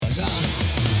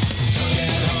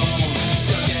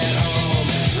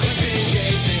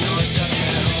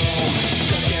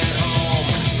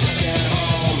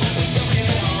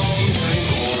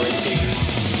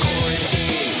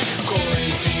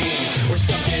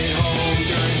at home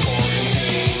during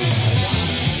quarantine.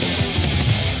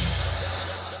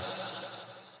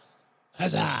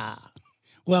 Huzzah!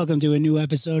 Welcome to a new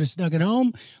episode of Stuck at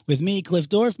Home with me, Cliff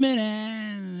Dorfman,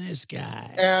 and this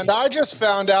guy. And I just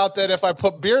found out that if I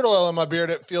put beard oil in my beard,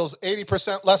 it feels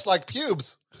 80% less like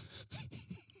pubes.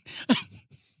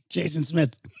 Jason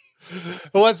Smith.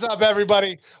 What's up,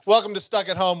 everybody? Welcome to Stuck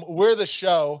at Home. We're the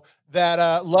show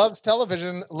that loves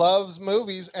television, loves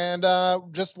movies, and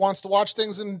just wants to watch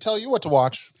things and tell you what to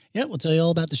watch. Yeah, we'll tell you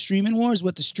all about the streaming wars,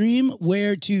 what to stream,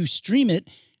 where to stream it.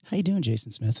 How you doing,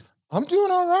 Jason Smith? I'm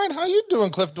doing all right. How you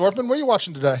doing, Cliff Dorfman? What are you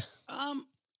watching today? I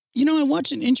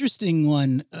watched an interesting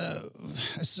one.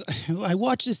 I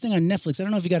watched this thing on Netflix. I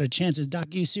don't know if you got a chance. It's a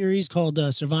docu-series called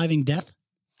Surviving Death.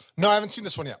 No, I haven't seen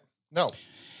this one yet. No.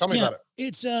 Tell me about it.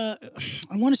 It's, I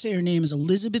want to say her name is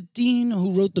Elizabeth Dean,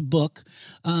 who wrote the book.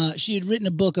 She had written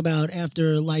a book about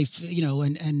afterlife,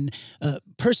 and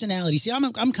personality. See,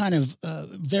 I'm kind of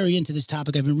very into this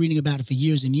topic. I've been reading about it for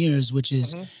years and years, which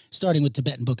is starting with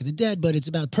Tibetan Book of the Dead, but it's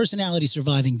about personality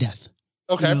surviving death.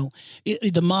 Okay.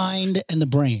 The mind and the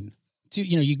brain.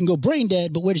 You can go brain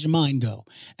dead, but where does your mind go?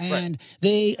 And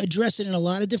they address it in a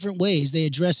lot of different ways. They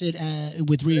address it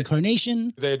with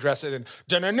reincarnation. They address it in...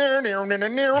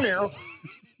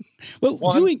 Well,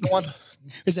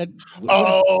 is that...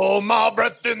 Oh, my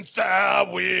breath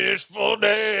inside, wishful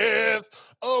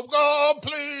death. Oh, God,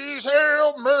 please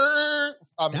help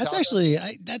me. That's actually,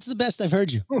 that's the best I've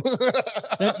heard you.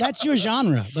 That's your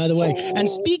genre, by the way. And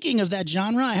speaking of that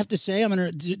genre, I have to say, I'm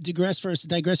going to digress for a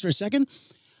second.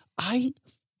 I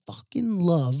fucking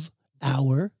love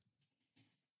our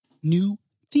new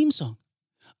theme song.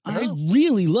 I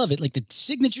really love it. Like the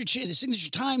signature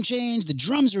time change, the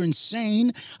drums are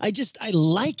insane. I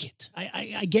like it.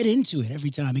 I get into it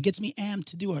every time. It gets me amped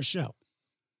to do our show.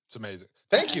 It's amazing.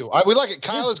 Thank you. We like it.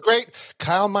 Kyle is great.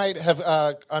 Kyle might have,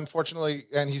 unfortunately,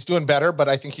 and he's doing better, but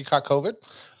I think he caught COVID.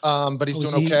 But he's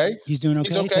doing okay. He's doing okay.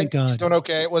 He's okay. Thank God. He's doing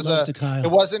okay. It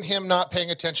It wasn't him not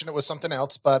paying attention. It was something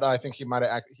else. But I think he might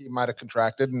have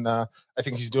contracted, and I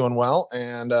think he's doing well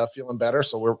and feeling better.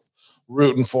 So we're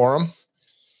rooting for him.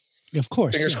 Of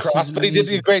course. Fingers crossed. But he did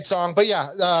a great song. But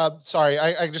yeah, sorry,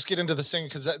 I just get into the singing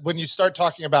because when you start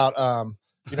talking about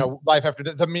life after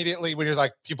death, immediately when you're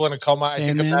like people in a coma, Sandman?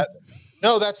 I think of that.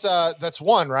 No, that's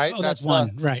one, right? Oh, that's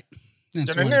one, right. And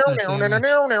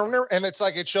it's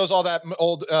like it shows all that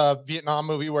old Vietnam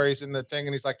movie where he's in the thing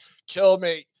and he's like, kill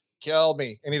me,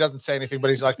 and he doesn't say anything,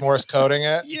 but he's like Morse coding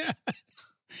it. Yeah.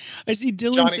 I see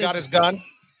Dylan. Johnny got his gun.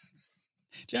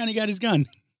 Johnny got his gun.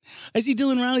 I see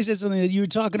Dylan Riley said something that you were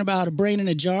talking about a brain in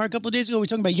a jar a couple of days ago. Were we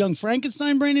talking about Young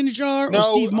Frankenstein brain in a jar or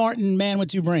Steve Martin Man with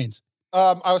Two Brains?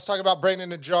 I was talking about brain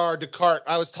in a jar, Descartes.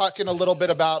 I was talking a little bit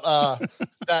about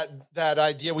that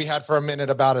idea we had for a minute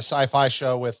about a sci-fi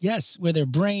show with where their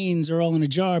brains are all in a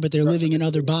jar, but they're living in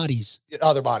other bodies.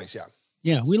 Other bodies, yeah.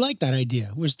 Yeah, we like that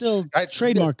idea. We're still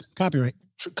trademark, copyright.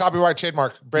 Copyright,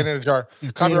 trademark, brain in a jar.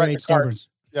 Yeah, copyright Starburns.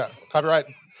 Yeah, copyright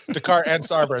Descartes and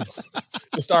Starburns.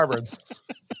 The Starburns.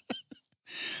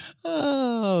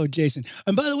 Oh, Jason.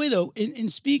 And by the way, though, in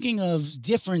speaking of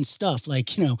different stuff, like,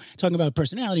 talking about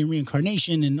personality and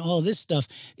reincarnation and all this stuff,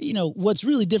 what's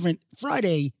really different,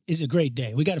 Friday is a great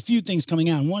day. We got a few things coming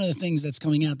out. And one of the things that's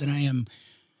coming out that I am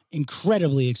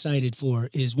incredibly excited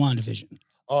for is WandaVision.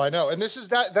 Oh, I know. And that's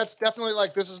definitely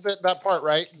this is that part,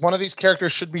 right? One of these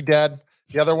characters should be dead.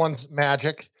 The other one's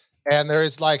magic. And there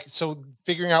is so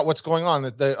figuring out what's going on.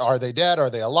 Are they dead? Are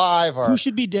they alive? Who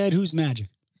should be dead? Who's magic?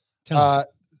 Tell us.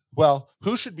 Well,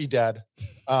 who should be dead?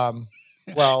 No.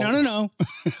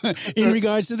 In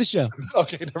regards to the show.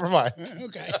 Okay, never mind.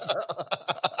 Okay.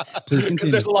 Please continue.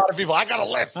 Because there's a lot of people. I got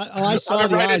a list. I saw I'm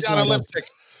writing down a lipstick.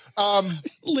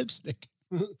 Lipstick.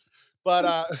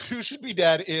 But who should be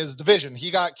dead is the Vision.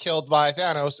 He got killed by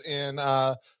Thanos in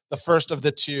the first of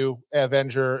the two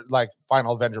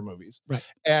final Avenger movies. Right.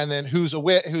 And then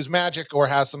who's magic or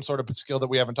has some sort of skill that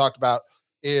we haven't talked about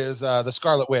is the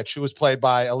Scarlet Witch, who was played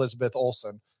by Elizabeth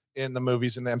Olsen in the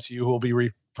movies in the MCU, who will be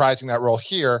reprising that role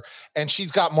here. And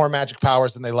she's got more magic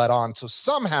powers than they let on. So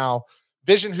somehow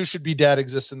Vision, who should be dead,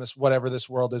 exists in this, whatever this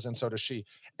world is. And so does she.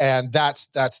 And that's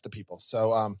the people.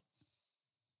 So,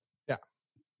 yeah.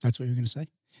 That's what you're going to say. Are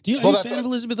you a fan of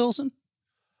Elizabeth Olsen?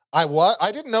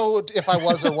 I didn't know if I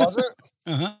was or wasn't.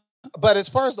 Uh-huh. But as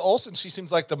far as the Olsen, she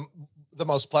seems like the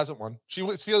most pleasant one. She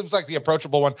feels like the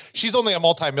approachable one. She's only a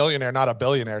multimillionaire, not a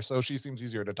billionaire, so she seems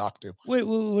easier to talk to. Wait,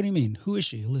 what do you mean? Who is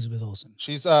she, Elizabeth Olsen?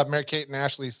 She's Mary-Kate and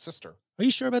Ashley's sister. Are you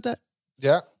sure about that?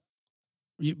 Yeah.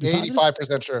 You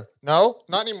 85% sure. No,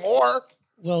 not anymore.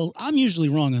 Well, I'm usually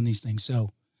wrong on these things,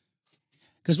 so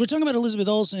Because we're talking about Elizabeth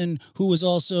Olsen, who was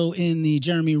also in the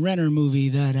Jeremy Renner movie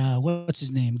that, what's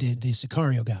his name, did, the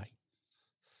Sicario guy.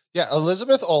 Yeah,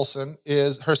 Elizabeth Olsen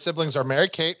her siblings are Mary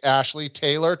Kate, Ashley,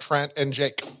 Taylor, Trent, and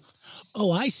Jake.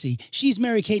 Oh, I see. She's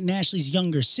Mary-Kate and Ashley's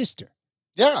younger sister.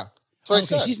 Yeah, that's what I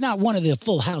said. She's not one of the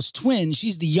Full House twins.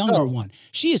 She's the younger one.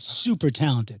 She is super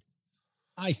talented,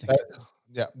 I think.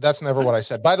 Yeah, that's never what I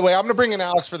said. By the way, I'm going to bring in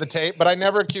Alex for the tape, but I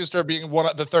never accused her of being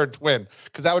the third twin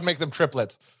because that would make them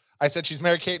triplets. I said she's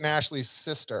Mary-Kate and Ashley's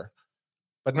sister,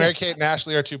 but Mary-Kate and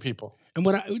Ashley are two people.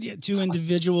 And two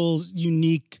individuals,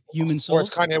 unique human souls. Or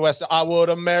it's Kanye West. I would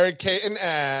have married Kate and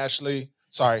Ashley.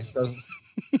 Sorry.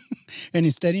 And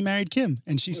instead he married Kim.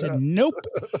 And she said, nope.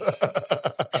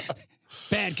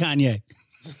 Bad Kanye.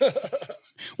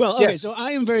 Well, okay, so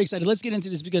I am very excited. Let's get into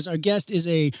this because our guest is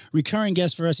a recurring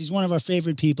guest for us. He's one of our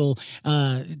favorite people,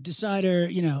 decider,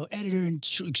 editor and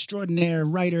extraordinaire,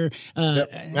 writer.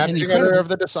 Managing editor of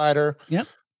The Decider. Yep.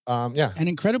 An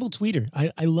incredible tweeter.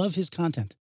 I love his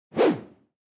content.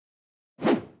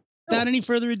 Without any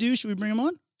further ado, should we bring him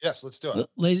on? Yes, let's do it.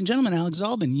 Ladies and gentlemen, Alex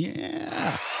Zalben.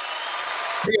 Yeah.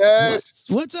 Hey guys.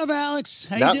 What's up, Alex?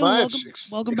 How Not you doing? much.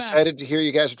 Welcome back. Excited to hear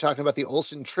you guys are talking about the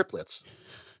Olsen triplets.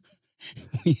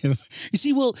 You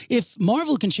see, well, if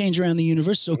Marvel can change around the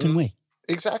universe, so can we.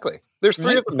 Exactly. There's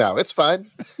three of them now. It's fine.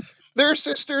 They're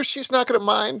sisters. She's not going to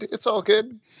mind. It's all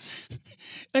good.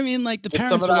 I mean, like the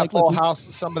parents some of are that like, Full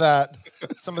House. Some of that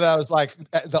was like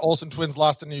the Olsen twins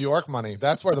lost in New York money.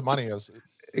 That's where the money is.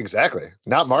 Exactly.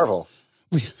 Not Marvel.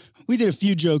 We did a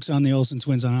few jokes on the Olsen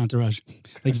twins on Entourage.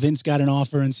 Like Vince got an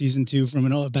offer in season 2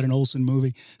 about an Olsen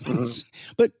movie.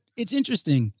 But it's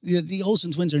interesting. The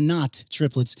Olsen twins are not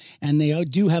triplets, and they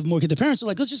do have more kids. The parents are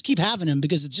like, let's just keep having them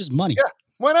because it's just money. Yeah,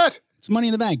 why not? It's money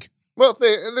in the bank. Well,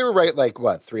 they were right, like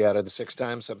what, 3 out of the 6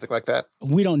 times, something like that.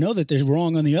 We don't know that they're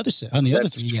wrong on the other side, on the other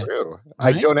 3 yet. True.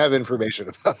 Right? I don't have information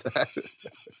about that.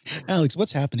 Alex,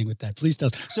 what's happening with that? Please tell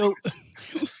us. So,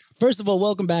 first of all,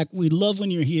 welcome back. We love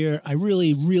when you're here. I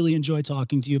really, really enjoy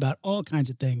talking to you about all kinds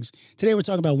of things. Today, we're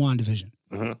talking about WandaVision.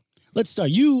 Mm-hmm. Let's start.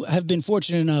 You have been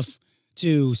fortunate enough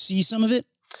to see some of it.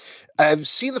 I've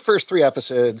seen the first 3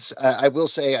 episodes. I will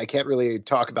say I can't really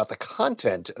talk about the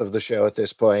content of the show at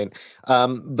this point.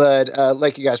 But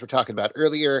like you guys were talking about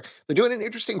earlier, they're doing an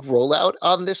interesting rollout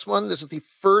on this one. This is the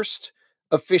first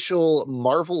official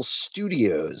Marvel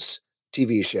Studios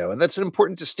TV show. And that's an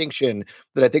important distinction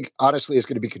that I think honestly is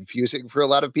going to be confusing for a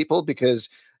lot of people because,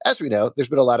 as we know, there's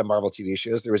been a lot of Marvel TV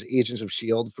shows. There was Agents of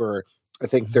S.H.I.E.L.D. for I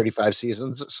think 35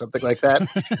 seasons, something like that.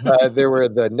 There were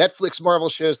the Netflix Marvel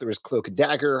shows. There was Cloak and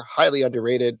Dagger, highly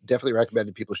underrated. Definitely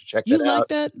recommended people should check that out. You like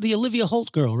that? The Olivia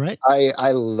Holt girl, right?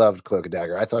 I loved Cloak and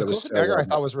Dagger. I thought it was Cloak and Dagger. I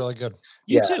thought was really good.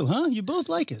 You too, huh? You both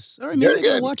like us. All right, maybe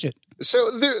I'll watch it.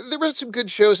 So there were some good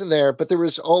shows in there, but there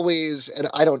was always, and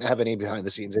I don't have any behind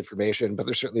the scenes information, but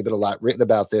there's certainly been a lot written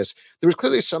about this. There was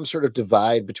clearly some sort of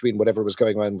divide between whatever was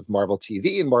going on with Marvel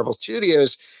TV and Marvel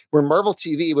Studios, where Marvel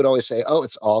TV would always say, oh,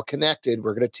 it's all connected.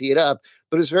 We're going to tee it up.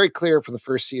 But it was very clear from the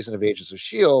first season of Agents of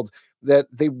S.H.I.E.L.D. that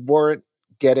they weren't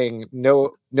getting,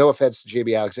 no offense to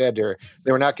JB Alexander,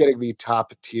 they were not getting the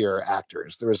top tier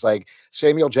actors. There was like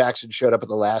Samuel Jackson showed up at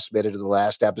the last minute of the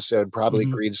last episode, probably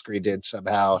green screened in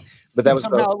somehow, but that was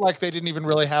somehow like they didn't even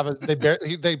really have it.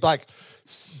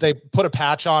 They put a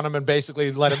patch on him and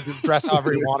basically let him dress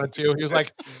however he wanted to. He was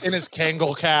like in his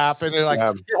Kangol cap and they're like,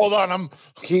 hold on,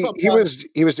 he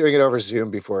was doing it over Zoom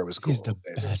before it was cool. He's the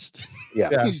best.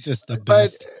 Yeah. He's just the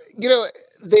best. But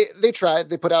they tried.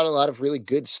 They put out a lot of really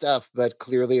good stuff, but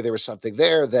clearly there was something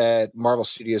there that Marvel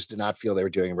Studios did not feel they were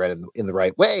doing right in the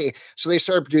right way. So they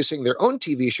started producing their own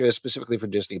TV shows specifically for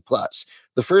Disney Plus.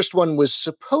 The first one was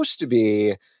supposed to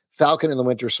be Falcon and the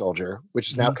Winter Soldier, which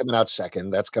is now coming out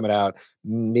second. That's coming out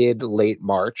late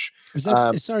March. Is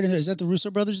that the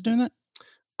Russo brothers doing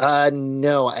that?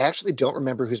 No, I actually don't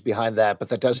remember who's behind that, but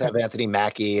that does have Anthony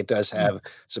Mackie. It does have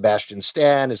Sebastian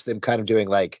Stan. It's them kind of doing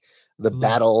like the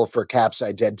battle for Cap's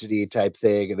identity type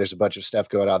thing. And there's a bunch of stuff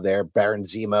going on there. Baron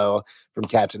Zemo from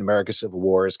Captain America Civil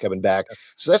War is coming back.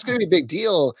 So that's going to be a big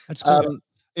deal. That's cool.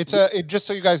 Just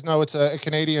so you guys know, it's a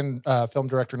Canadian film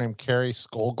director named Carrie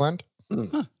Skolgland.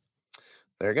 Huh.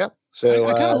 There you go. So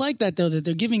I kind of like that though, that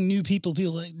they're giving new people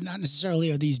like not necessarily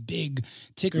are these big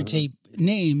ticker tape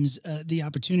names, the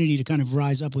opportunity to kind of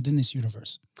rise up within this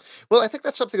universe. Well, I think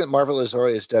that's something that Marvel has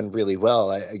always done really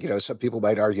well. Some people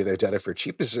might argue they've done it for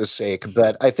cheapness' sake,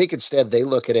 but I think instead they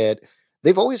look at it.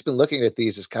 They've always been looking at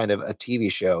these as kind of a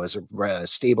TV show, as a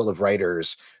stable of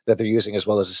writers that they're using, as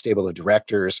well as a stable of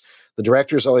directors. The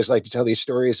directors always like to tell these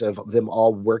stories of them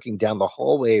all working down the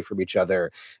hallway from each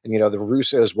other. And, the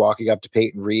Russos walking up to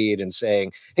Peyton Reed and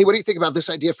saying, hey, what do you think about this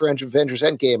idea for Avengers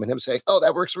Endgame? And him saying, oh,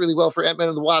 that works really well for Ant-Man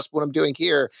and the Wasp, what I'm doing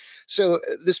here. So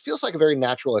this feels like a very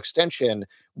natural extension.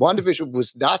 WandaVision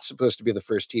was not supposed to be the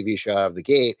first TV show out of the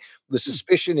gate. The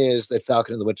suspicion is that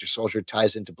Falcon and the Winter Soldier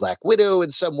ties into Black Widow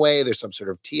in some way. There's some sort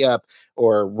of tee up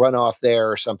or runoff there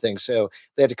or something. So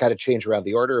they had to kind of change around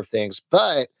the order of things.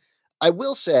 But I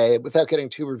will say, without getting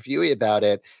too reviewy about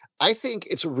it, I think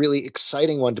it's a really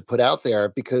exciting one to put out there,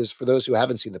 because for those who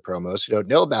haven't seen the promos, who don't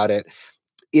know about it,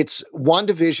 it's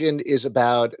WandaVision is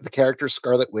about the character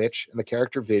Scarlet Witch and the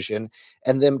character Vision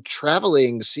and them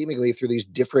traveling seemingly through these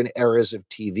different eras of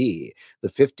TV, the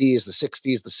 50s, the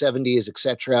 60s, the 70s,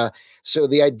 etc. So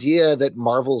the idea that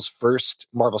Marvel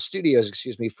Studios,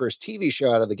 first TV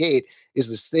show out of the gate is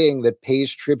this thing that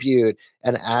pays tribute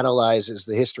and analyzes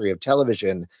the history of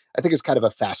television, I think is kind of a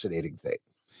fascinating thing.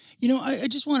 I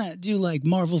just want to do like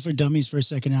Marvel for Dummies for a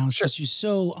second, Alex, because you're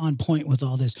so on point with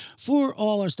all this. For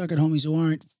all our Stuck at Homies who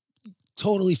aren't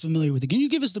totally familiar with it, can you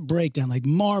give us the breakdown, like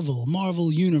Marvel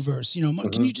Universe?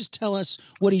 Can you just tell us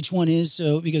what each one is?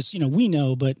 So, because, we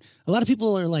know, but a lot of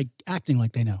people are like acting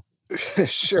like they know.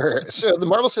 Sure. So the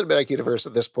Marvel Cinematic Universe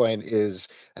at this point is,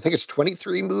 I think it's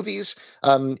 23 movies.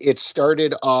 It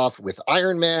started off with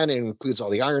Iron Man. It includes all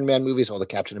the Iron Man movies, all the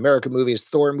Captain America movies,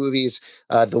 Thor movies,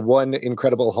 the one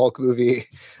Incredible Hulk movie,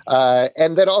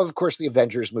 and then, of course, the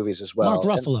Avengers movies as well.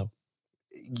 Mark Ruffalo.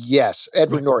 Yes.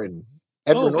 Edward Norton.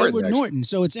 Edward Norton.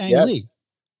 So it's Ang Lee.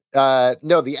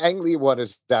 No, the Ang Lee one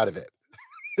is out of it.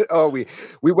 Oh, we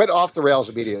went off the rails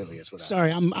immediately. Sorry.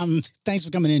 I'm thanks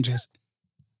for coming in, Jason.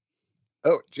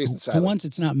 Oh, Jason. For once,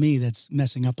 it's not me that's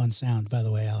messing up on sound, by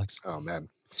the way, Alex. Oh, man.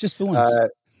 Just for once.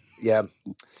 Yeah.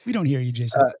 We don't hear you,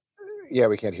 Jason. Yeah,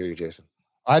 we can't hear you, Jason.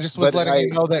 I just was letting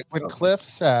you know that when Cliff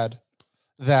said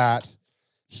that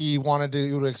he wanted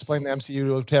to explain the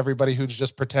MCU to everybody who's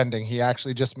just pretending, he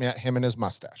actually just meant him and his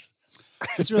mustache.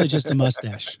 It's really just a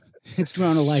mustache. It's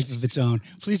grown a life of its own.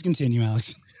 Please continue,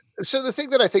 Alex. So the thing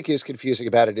that I think is confusing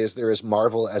about it is there is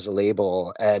Marvel as a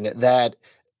label, and that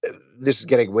this is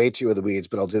getting way too in the weeds,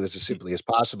 but I'll do this as simply as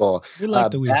possible. We like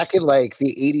the weeds. Back in like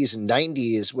the 80s and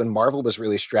 90s, when Marvel was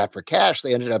really strapped for cash,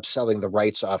 they ended up selling the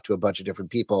rights off to a bunch of different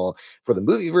people for the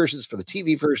movie versions, for the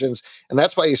TV versions. And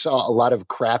that's why you saw a lot of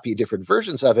crappy different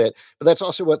versions of it. But that's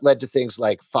also what led to things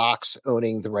like Fox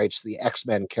owning the rights to the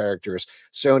X-Men characters,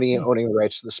 Sony owning the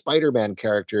rights to the Spider-Man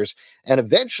characters. And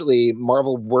eventually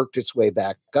Marvel worked its way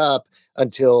back up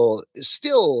until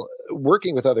still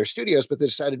working with other studios, but they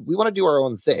decided we want to do our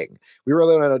own thing. We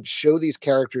really want to show these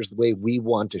characters the way we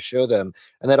want to show them.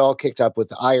 And that all kicked up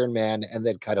with Iron Man and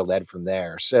then kind of led from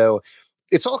there. So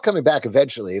it's all coming back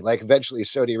eventually. Like eventually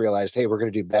Sony realized, hey, we're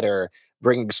going to do better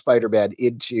bringing Spider-Man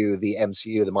into the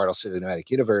MCU, the Marvel Cinematic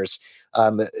Universe.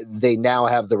 They now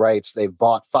have the rights. They've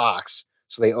bought Fox.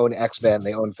 So they own X-Men,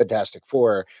 they own Fantastic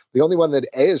Four. The only one that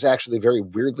is actually very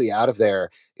weirdly out of there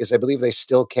is I believe they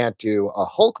still can't do a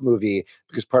Hulk movie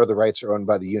because part of the rights are owned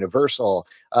by the Universal.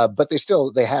 But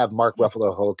they have Mark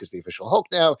Ruffalo Hulk as the official Hulk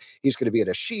now. He's going to be in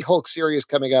a She-Hulk series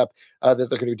coming up that they're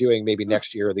going to be doing maybe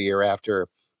next year or the year after.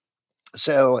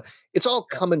 So it's all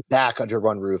coming back under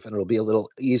one roof, and it'll be a little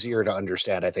easier to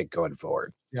understand, I think, going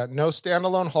forward. Yeah, no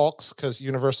standalone Hulks because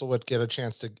Universal would get a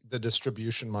chance to the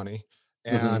distribution money.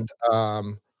 And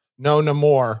no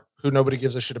Namor, who nobody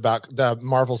gives a shit about, the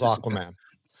Marvel's Aquaman.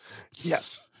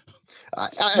 Yes.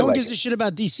 No one gives a shit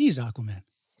about DC's Aquaman.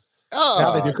 Oh,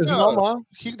 now they do, because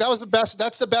that was the best.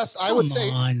 That's the best. I would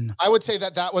say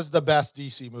that was the best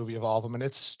DC movie of all of them, and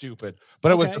it's stupid,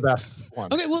 but it was the best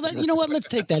one. Okay, well, you know what? Let's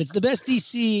take that. It's the best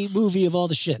DC movie of all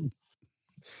the shit.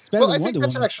 Well, I think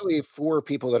that's actually for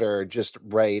people that are just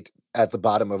right at the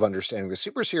bottom of understanding the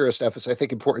superhero stuff. Is I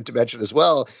think important to mention as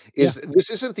well is this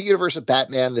isn't the universe of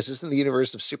Batman. This isn't the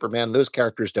universe of Superman. Those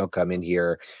characters don't come in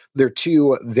here. They're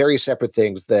two very separate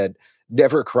things that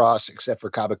never cross except for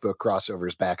comic book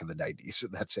crossovers back in the 90s.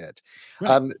 And that's it.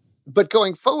 Right. But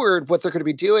going forward, what they're going to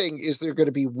be doing is they're going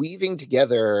to be weaving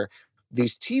together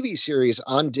these TV series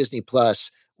on Disney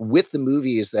Plus with the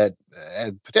movies that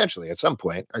potentially at some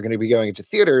point are going to be going into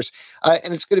theaters.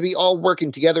 And it's going to be all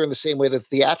working together in the same way that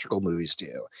theatrical movies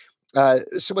do.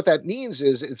 So what that means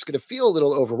is it's going to feel a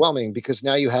little overwhelming because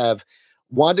now you have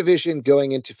WandaVision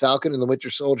going into Falcon and the Winter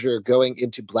Soldier, going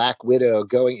into Black Widow,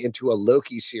 going into a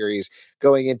Loki series,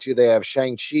 going into they have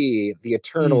Shang-Chi, the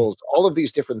Eternals, all of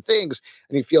these different things.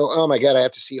 And you feel, oh my God, I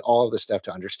have to see all of this stuff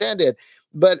to understand it.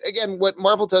 But again, what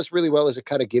Marvel does really well is it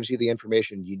kind of gives you the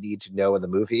information you need to know in the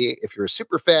movie. If you're a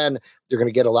super fan, you're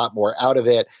going to get a lot more out of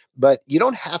it. But you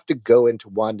don't have to go into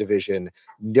WandaVision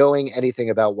knowing anything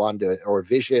about Wanda or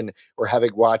Vision or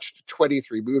having watched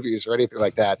 23 movies or anything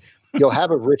like that. You'll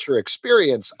have a richer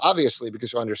experience, obviously,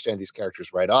 because you'll understand these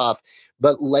characters right off.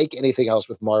 But like anything else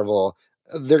with Marvel,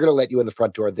 they're going to let you in the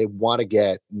front door. They want to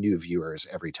get new viewers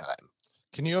every time.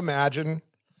 Can you imagine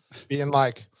being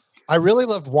like, I really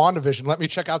loved WandaVision. Let me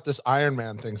check out this Iron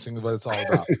Man thing, seeing what it's all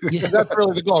about. Yeah. That's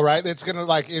really the goal, right? It's gonna,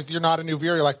 like, if you're not a new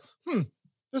viewer, you're like,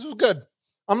 this was good.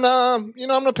 I'm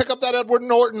gonna pick up that Edward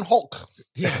Norton Hulk.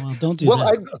 Yeah, well, don't do Well,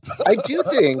 that. I do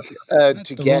think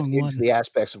to the get wrong into one. the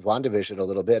aspects of WandaVision a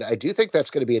little bit, I do think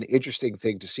that's going to be an interesting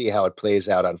thing to see how it plays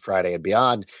out on Friday and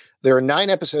beyond. There are 9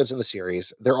 episodes in the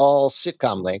series. They're all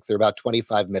sitcom length. They're about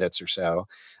 25 minutes or so.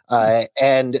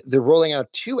 And they're rolling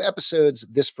out 2 episodes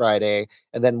this Friday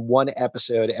and then 1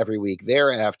 episode every week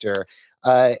thereafter.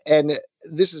 And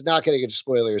this is not getting into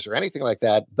spoilers or anything like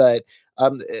that, but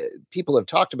people have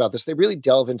talked about this. They really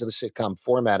delve into the sitcom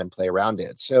format and play around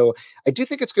it. So I do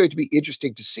think it's going to be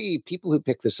interesting to see people who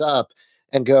pick this up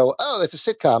and go, oh, that's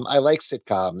a sitcom. I like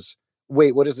sitcoms.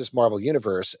 Wait, what is this Marvel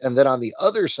universe? And then on the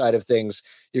other side of things,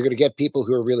 you're going to get people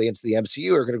who are really into the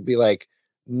MCU are going to be like,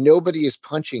 nobody is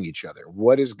punching each other.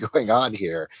 What is going on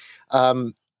here?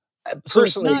 So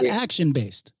it's not action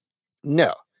based.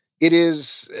 No, it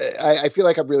is. I feel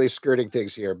like I'm really skirting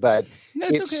things here, but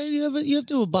That's okay. You have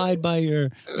to abide by your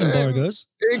embargoes.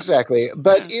 Exactly.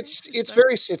 But it's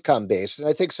very sitcom based. And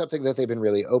I think something that they've been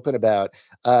really open about,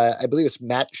 I believe it's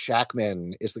Matt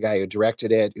Shackman is the guy who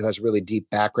directed it, who has a really deep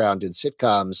background in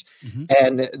sitcoms. Mm-hmm.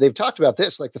 And they've talked about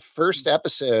this, like the first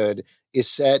episode is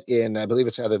set in, I believe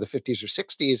it's either the 50s or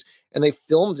 60s, and they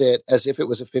filmed it as if it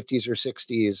was a 50s or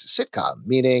 60s sitcom,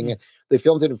 meaning they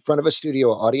filmed it in front of a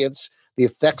studio audience. The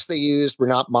effects they used were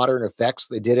not modern effects.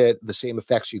 They did it the same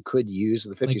effects you could use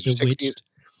in the 50s or 60s. Witched.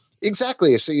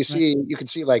 Exactly. So you can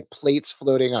see like plates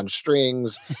floating on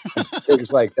strings,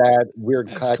 things like that, weird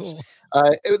cuts.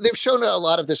 Cool. They've shown a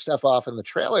lot of this stuff off in the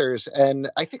trailers, and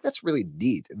I think that's really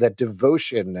neat, that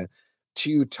devotion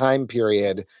to time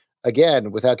period. Again,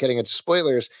 without getting into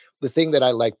spoilers, the thing that I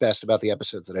like best about the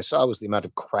episodes that I saw was the amount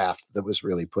of craft that was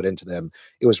really put into them.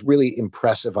 It was really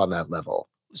impressive on that level.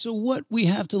 So what we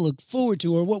have to look forward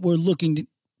to, or what we're looking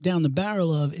down the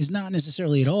barrel of, is not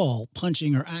necessarily at all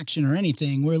punching or action or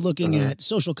anything. We're looking at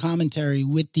social commentary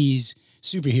with these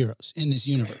superheroes in this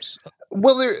universe.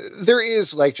 Well, there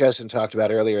is, like Justin talked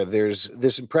about earlier, there's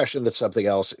this impression that something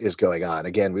else is going on.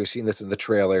 Again, we've seen this in the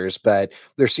trailers, but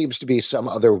there seems to be some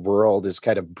other world is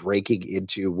kind of breaking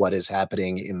into what is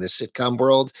happening in this sitcom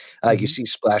world. You see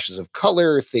splashes of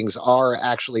color, things are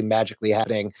actually magically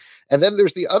happening. And then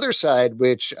there's the other side,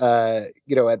 which,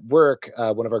 at work,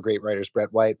 one of our great writers,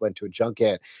 Brett White, went to a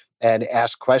junket and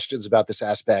asked questions about this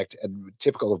aspect. And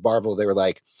typical of Marvel, they were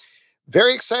like,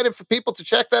 very excited for people to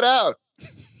check that out.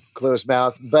 Closed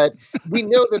mouth. But we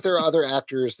know that there are other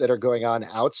actors that are going on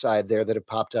outside there that have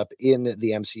popped up in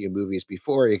the MCU movies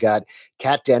before. You got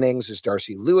Kat Dennings as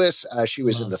Darcy Lewis. She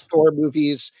was in the Thor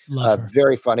movies.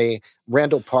 Very funny.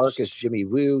 Randall Park as Jimmy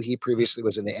Woo. He previously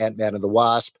was in the Ant-Man and the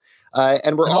Wasp.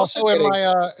 And we're also in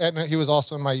my and he was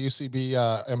also in my UCB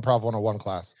Improv 101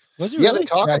 class. Was he really? They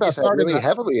talk about that really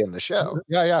heavily in the show.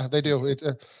 Yeah, they do. It's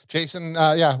Jason.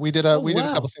 We did a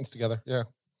couple scenes together. Yeah.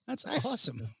 That's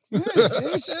awesome. And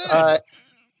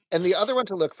the other one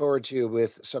to look forward to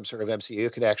with some sort of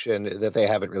MCU connection that they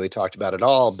haven't really talked about at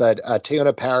all, but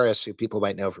Teyonah Parris, who people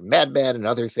might know from Mad Men and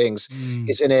other things,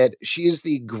 is in it. She is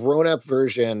the grown-up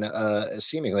version,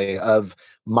 seemingly, of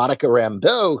Monica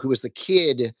Rambeau, who was the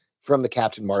kid from the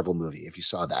Captain Marvel movie, if you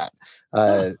saw that.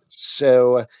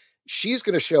 So she's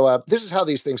going to show up. This is how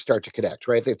these things start to connect,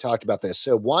 right? They've talked about this.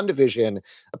 So WandaVision,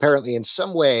 apparently in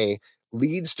some way,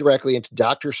 leads directly into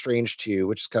Doctor Strange 2,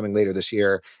 which is coming later this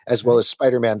year, as well as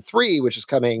Spider-Man 3, which is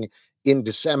coming in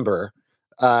December.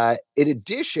 In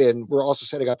addition, we're also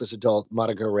setting up this adult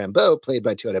Monica Rambeau, played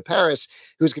by Teyonah Parris,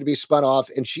 who's going to be spun off,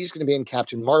 and she's going to be in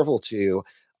Captain Marvel 2,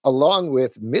 along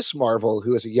with Miss Marvel,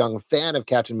 who is a young fan of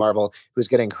Captain Marvel, who's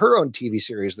getting her own TV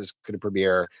series that's going to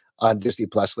premiere on Disney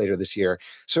Plus later this year.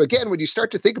 So again, when you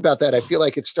start to think about that, I feel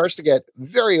like it starts to get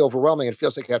very overwhelming. It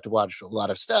feels like you have to watch a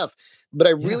lot of stuff. But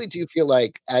I really do feel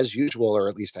like, as usual, or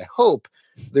at least I hope,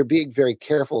 they're being very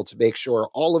careful to make sure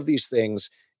all of these things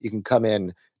you can come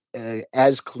in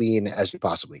as clean as you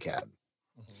possibly can.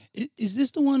 Is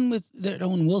this the one with that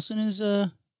Owen Wilson is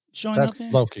showing That's up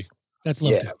in? Loki. That's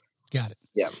Loki. Yeah. Got it.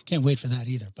 Yeah. Can't wait for that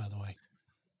either, by the way.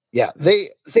 Yeah, they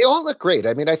all look great.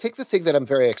 I mean, I think the thing that I'm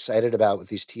very excited about with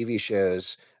these TV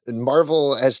shows, and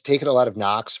Marvel has taken a lot of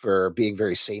knocks for being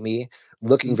very samey,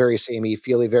 looking very samey,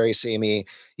 feeling very samey.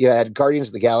 You had Guardians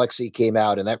of the Galaxy came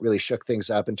out, and that really shook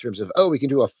things up in terms of, oh, we can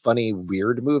do a funny,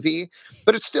 weird movie,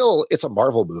 but it's a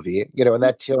Marvel movie, and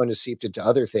that tone has seeped into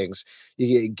other things.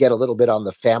 You get a little bit on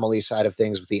the family side of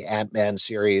things with the Ant-Man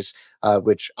series,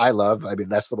 which I love. I mean,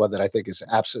 that's the one that I think is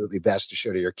absolutely best to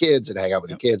show to your kids and hang out with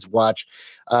your kids, watch.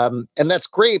 And that's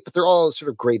great, but they're all sort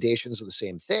of gradations of the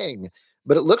same thing.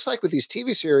 But it looks like with these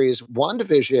TV series,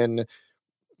 WandaVision,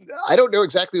 I don't know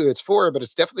exactly who it's for, but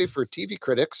it's definitely for TV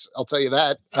critics. I'll tell you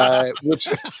that, which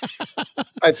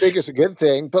I think is a good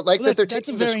thing. But like Well, that, they're that's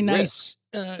a taking this very nice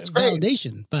great.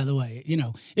 validation, by the way.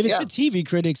 If it's Yeah. for TV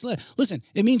critics, listen,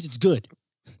 it means it's good.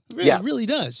 Yeah. It really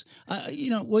does. What are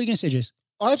you going to say, Jace?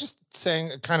 I was just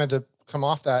saying, kind of to come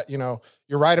off that,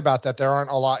 you're right about that. There aren't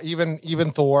a lot, even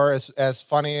Thor, as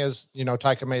funny as,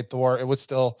 Taika made Thor, it was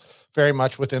still very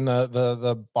much within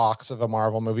the box of a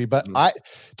Marvel movie. But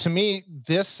to me,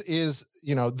 this is,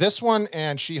 this one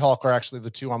and She-Hulk are actually the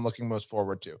two I'm looking most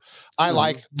forward to. I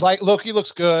like Loki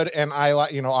looks good. And I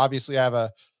like, obviously I have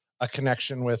a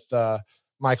connection with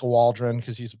Michael Waldron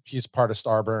because he's part of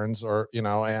Starburns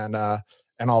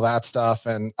and all that stuff.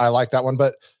 And I like that one,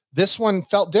 but this one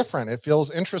felt different. It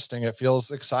feels interesting. It feels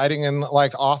exciting and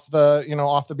like off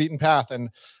the beaten path. And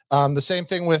the same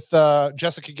thing with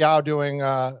Jessica Gao doing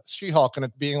She-Hulk and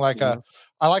it being like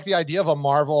I like the idea of a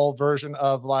Marvel version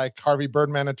of like Harvey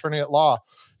Birdman, Attorney at Law.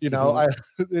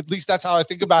 At least that's how I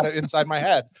think about it inside my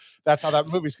head. That's how that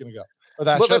movie's going to go.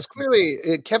 Well, that's clearly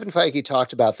Kevin Feige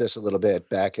talked about this a little bit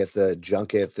back at the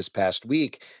junket this past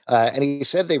week. And he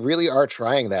said they really are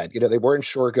trying that. They weren't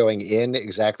sure going in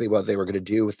exactly what they were going to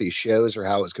do with these shows or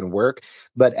how it was going to work.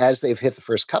 But as they've hit the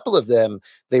first couple of them,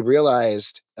 they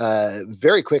realized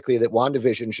very quickly that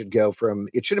WandaVision should go from,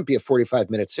 it shouldn't be a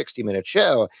 45-minute, 60-minute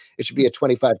show. It should be a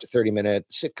 25 to 30-minute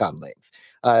sitcom length.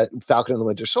 Falcon and the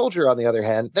Winter Soldier, on the other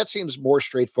hand, that seems more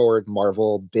straightforward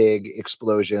Marvel, big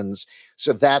explosions.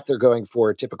 So that they're going for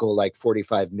a typical like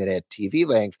 45-minute TV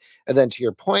length. And then to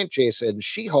your point, Jason,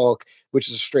 She-Hulk, which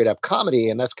is a straight up comedy,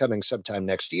 and that's coming sometime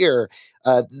next year.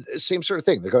 Same sort of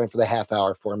thing. They're going for the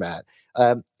half-hour format.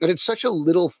 And it's such a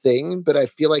little thing, but I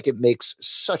feel like it makes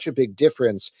such a big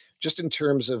difference just in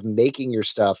terms of making your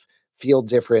stuff feel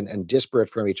different and disparate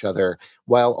from each other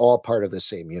while all part of the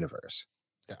same universe.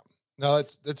 Yeah. No,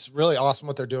 it's really awesome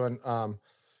what they're doing. I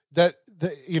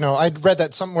read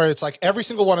that somewhere. It's like every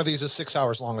single one of these is 6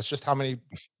 hours long. It's just how many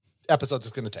episodes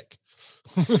it's going to take.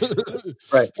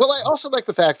 Right. Well, I also like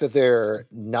the fact that they're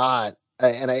not,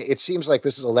 it seems like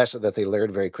this is a lesson that they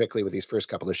learned very quickly with these first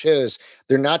couple of shows.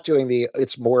 They're not doing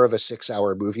it's more of a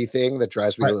 6-hour movie thing that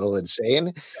drives me a little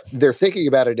insane. They're thinking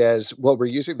about it as, well, we're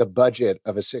using the budget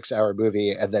of a 6-hour movie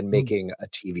and then making a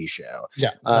TV show. Yeah.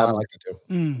 I like that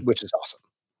too. Which is awesome.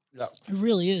 Yeah. It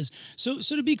really is. So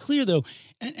to be clear though,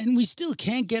 and we still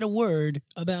can't get a word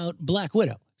about Black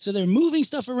Widow. So they're moving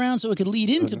stuff around so it could lead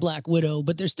into Black Widow,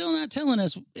 but they're still not telling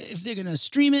us if they're going to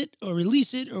stream it or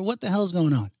release it or what the hell's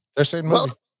going on. They're saying movie.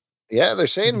 Well, yeah, they're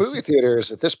saying movie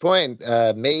theaters at this point.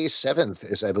 May 7th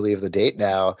is, I believe, the date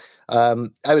now.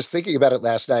 I was thinking about it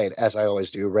last night, as I always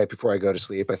do, right before I go to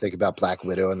sleep. I think about Black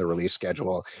Widow and the release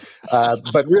schedule.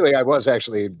 But really, I was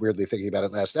actually weirdly thinking about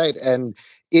it last night. And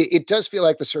it does feel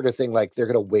like the sort of thing like they're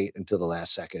going to wait until the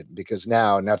last second, because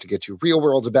now, not to get too real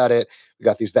world about it, we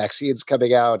got these vaccines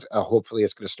coming out. Hopefully,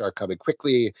 it's going to start coming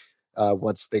quickly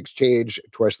once things change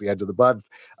towards the end of the month.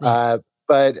 Right.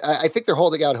 But I think they're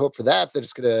holding out hope for that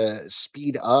it's going to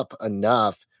speed up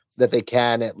enough that they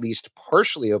can at least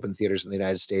partially open theaters in the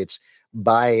United States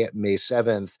by May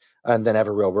 7th and then have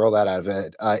a real rollout out of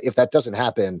it. If that doesn't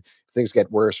happen, if things get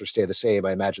worse or stay the same,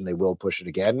 I imagine they will push it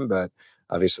again. But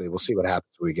obviously, we'll see what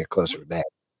happens when we get closer to May.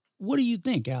 What do you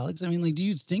think, Alex? I mean, do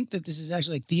you think that this is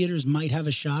actually theaters might have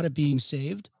a shot at being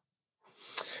saved?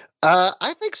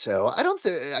 I think so.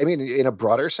 In a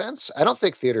broader sense, I don't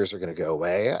think theaters are going to go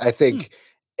away. I think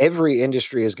every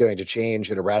industry is going to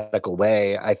change in a radical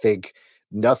way. I think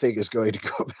nothing is going to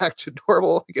go back to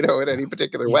normal, in any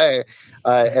particular way.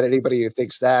 And anybody who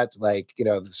thinks that,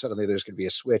 suddenly there's going to be a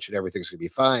switch and everything's going to be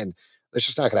fine, that's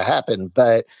just not going to happen.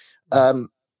 But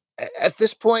at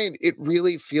this point, it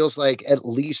really feels like at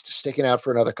least sticking out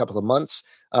for another couple of months.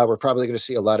 We're probably going to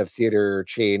see a lot of theater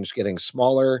chains getting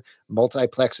smaller,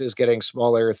 multiplexes getting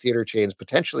smaller, theater chains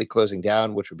potentially closing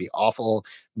down, which would be awful,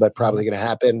 but probably going to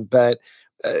happen. But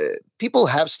people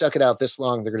have stuck it out this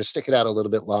long. They're going to stick it out a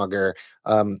little bit longer.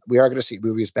 We are going to see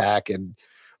movies back, and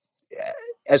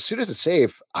as soon as it's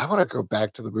safe, I want to go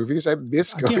back to the movies. I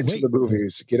miss going to the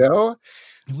movies. You know,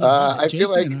 I feel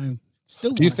like.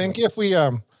 Do you think if we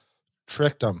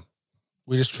tricked them,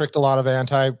 we just tricked a lot of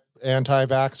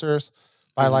anti-vaxxers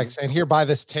by like saying, "Here, buy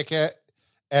this ticket,"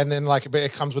 and then like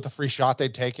it comes with a free shot,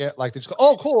 they'd take it. Like they just go,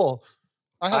 "Oh, cool!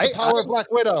 I have the power of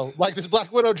Black Widow, like this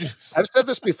Black Widow juice." I've said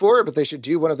this before, but they should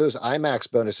do one of those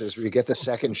IMAX bonuses where you get the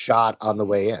second shot on the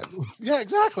way in. Yeah,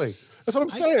 exactly. That's what I'm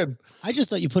saying. I just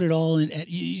thought you put it all in.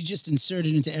 You just insert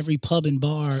it into every pub and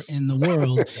bar in the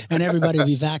world, and everybody will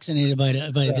be vaccinated by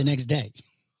the next day.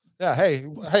 Yeah.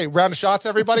 Hey, round of shots,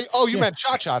 everybody. Oh, you meant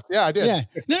shots. Yeah, I did. Yeah.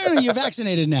 No, you're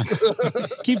vaccinated now.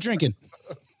 Keep drinking.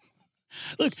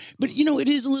 Look, but it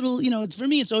is a little, for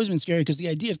me, it's always been scary because the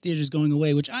idea of theaters going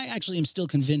away, which I actually am still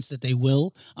convinced that they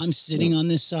will. I'm sitting on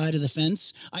this side of the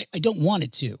fence. I don't want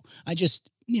it to. I just,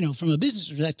 from a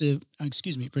business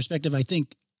perspective, I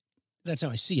think that's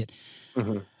how I see it.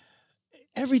 Mm-hmm.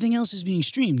 Everything else is being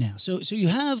streamed now. So you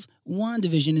have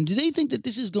WandaVision, and do they think that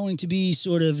this is going to be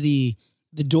sort of the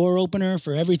door opener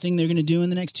for everything they're going to do in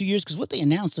the next 2 years? Because what they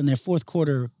announced on their fourth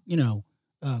quarter,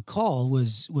 call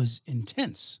was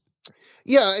intense.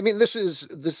 Yeah, I mean, this is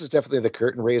definitely the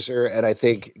curtain raiser, and I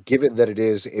think given that it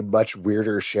is a much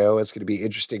weirder show, it's going to be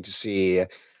interesting to see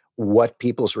what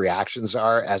people's reactions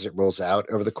are as it rolls out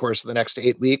over the course of the next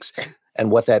 8 weeks, and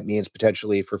what that means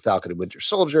potentially for Falcon and Winter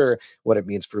Soldier, what it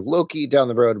means for Loki down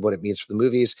the road, what it means for the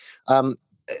movies.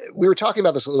 We were talking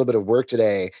about this a little bit at work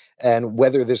today, and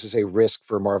whether this is a risk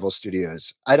for Marvel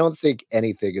Studios. I don't think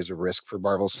anything is a risk for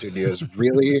Marvel Studios,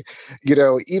 really.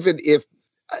 Even if,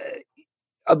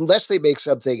 unless they make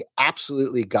something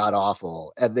absolutely god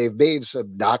awful, and they've made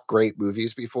some not great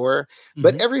movies before,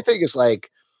 but everything is like,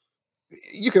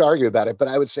 you could argue about it, but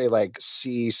I would say like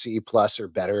C plus or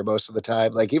better most of the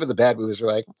time. Like even the bad movies are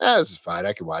like, this is fine.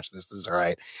 I can watch this. This is all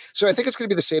right. So I think it's going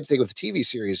to be the same thing with the TV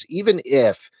series, even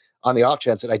if on the off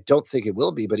chance, and I don't think it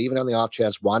will be, but even on the off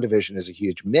chance WandaVision is a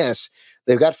huge miss,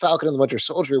 they've got Falcon and the Winter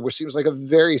Soldier, which seems like a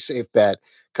very safe bet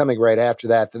coming right after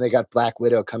that. Then they got Black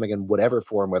Widow coming in whatever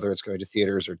form, whether it's going to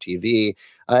theaters or TV.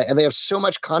 And they have so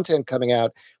much content coming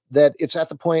out that it's at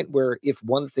the point where if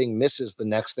one thing misses, the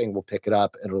next thing will pick it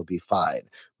up and it'll be fine.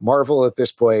 Marvel at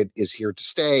this point is here to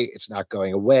stay. It's not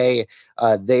going away.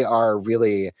 They are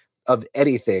really, of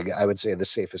anything, I would say, the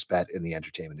safest bet in the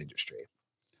entertainment industry.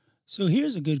 So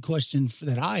here's a good question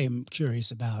that I am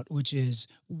curious about, which is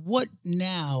what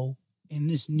now in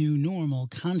this new normal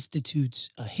constitutes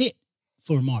a hit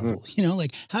for Marvel?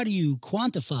 Like how do you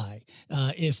quantify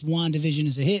if WandaVision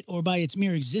is a hit, or by its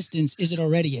mere existence, is it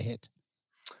already a hit?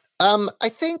 I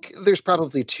think there's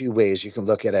probably two ways you can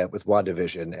look at it with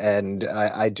WandaVision. And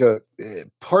I don't,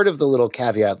 part of the little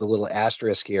caveat, the little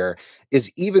asterisk here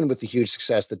is even with the huge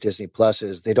success that Disney Plus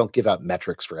is, they don't give out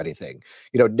metrics for anything.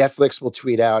 Netflix will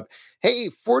tweet out, hey,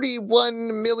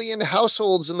 41 million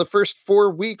households in the first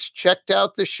 4 weeks checked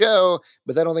out the show,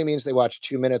 but that only means they watched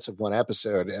 2 minutes of one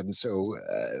episode. And so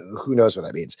who knows what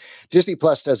that means? Disney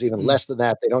Plus does even less than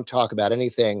that. They don't talk about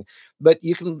anything, but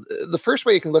the first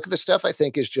way you can look at this stuff, I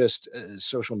think, is just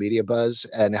social media buzz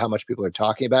and how much people are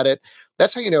talking about it.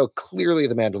 That's how you know clearly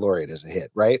The Mandalorian is a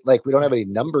hit, right? Like we don't have any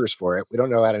numbers for it. We don't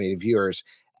know how many viewers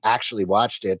actually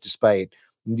watched it, despite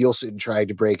Nielsen tried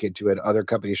to break into it, other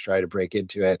companies try to break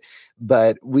into it.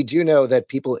 But we do know that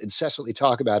people incessantly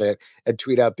talk about it and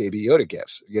tweet out Baby Yoda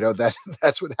gifts.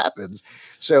 That's what happens.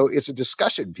 So it's a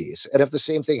discussion piece. And if the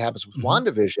same thing happens with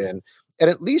WandaVision, and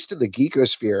at least in the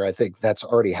geekosphere, I think that's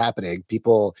already happening.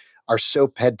 People are so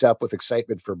pent up with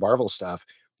excitement for Marvel stuff.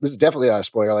 This is definitely not a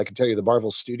spoiler. I can tell you the Marvel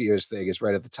Studios thing is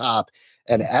right at the top.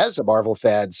 And as a Marvel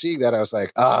fan, seeing that, I was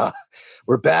like,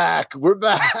 we're back. We're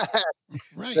back.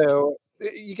 Right. So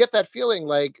you get that feeling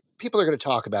like people are going to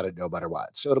talk about it no matter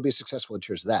what. So it'll be successful in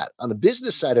terms of that. On the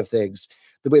business side of things,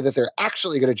 the way that they're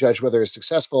actually going to judge whether it's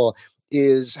successful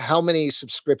is how many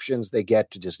subscriptions they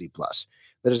get to Disney Plus.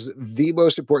 That is the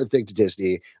most important thing to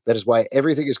Disney. That is why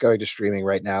everything is going to streaming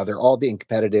right now. They're all being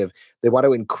competitive. They want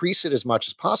to increase it as much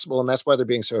as possible. And that's why they're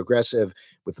being so aggressive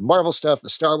with the Marvel stuff, the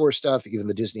Star Wars stuff, even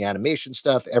the Disney animation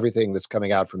stuff, everything that's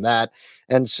coming out from that.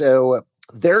 And so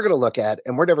they're going to look at,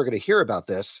 and we're never going to hear about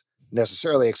this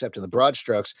necessarily except in the broad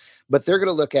strokes, but they're going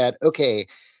to look at, okay,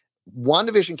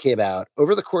 WandaVision came out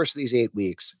over the course of these 8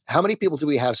 weeks. How many people do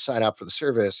we have sign up for the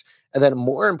service? And then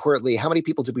more importantly, how many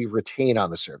people do we retain on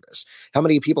the service? How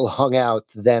many people hung out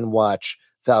to then watch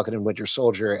Falcon and Winter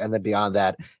Soldier? And then beyond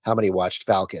that, how many watched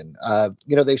Falcon?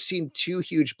 They've seen two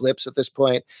huge blips at this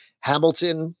point.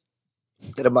 Hamilton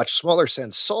in a much smaller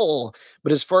sense, Soul.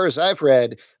 But as far as I've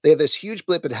read, they had this huge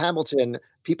blip in Hamilton.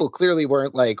 People clearly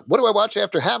weren't like, what do I watch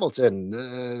after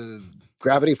Hamilton?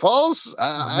 Gravity Falls?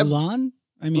 Mulan?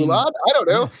 I mean, Mulan? I don't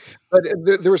know. yeah.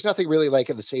 But there was nothing really like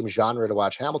in the same genre to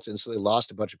watch Hamilton. So they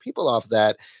lost a bunch of people off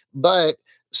that. But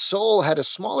Soul had a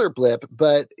smaller blip,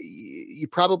 but you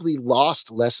probably lost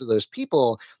less of those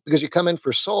people because you come in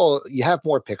for Soul, you have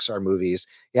more Pixar movies,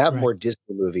 you have Right. more Disney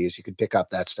movies, you can pick up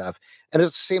that stuff. And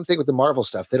it's the same thing with the Marvel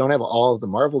stuff. They don't have all of the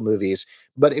Marvel movies,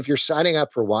 but if you're signing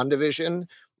up for WandaVision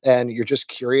and you're just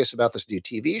curious about this new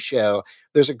TV show,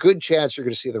 there's a good chance you're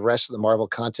going to see the rest of the Marvel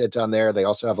content on there. They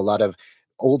also have a lot of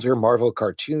older Marvel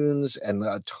cartoons and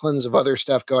tons of other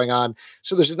stuff going on.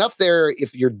 So there's enough there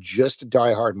if you're just a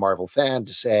diehard Marvel fan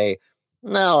to say,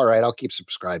 no, all right, I'll keep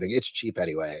subscribing. It's cheap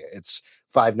anyway. It's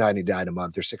 $5.99 a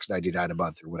month or $6.99 a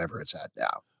month or whatever it's at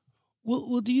now.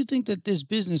 Well, do you think that this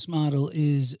business model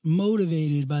is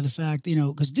motivated by the fact,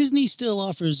 because Disney still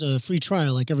offers a free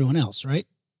trial like everyone else, right?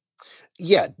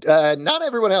 Yeah, not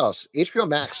everyone else. HBO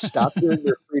Max stopped doing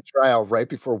their free trial right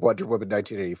before Wonder Woman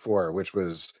 1984, which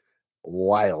was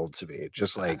wild to me.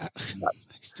 Just like,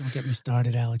 Just don't get me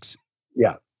started, Alex.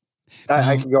 yeah,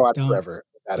 I can go on don't- forever.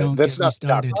 Don't That's get me not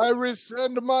started. I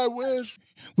rescind my wish.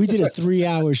 We did a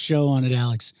 3-hour show on it,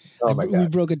 Alex. Oh my We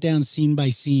God. broke it down scene by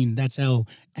scene. That's how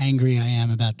angry I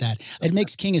am about that. It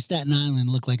makes King of Staten Island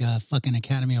look like a fucking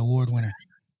Academy Award winner.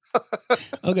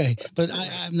 Okay, but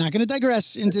I'm not going to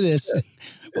digress into this.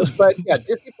 But yeah,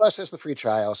 Disney Plus has the free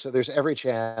trial, so there's every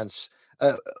chance.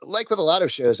 Like with a lot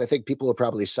of shows, I think people will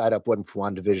probably sign up when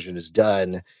WandaVision is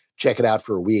done, check it out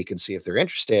for a week, and see if they're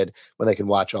interested when they can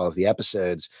watch all of the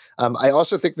episodes. I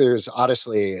also think there's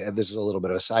honestly, and this is a little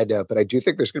bit of a side note, but I do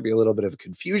think there's going to be a little bit of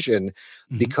confusion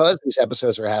Mhm. because these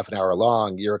episodes are half an hour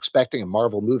long. You're expecting a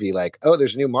Marvel movie like, oh,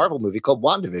 there's a new Marvel movie called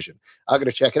WandaVision. I'm going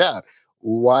to check it out.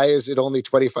 Why is it only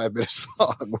 25 minutes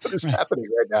long? What is Right. happening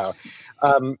right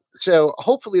now? So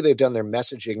hopefully they've done their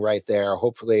messaging right there.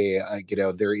 Hopefully,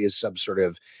 there is some sort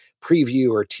of preview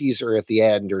or teaser at the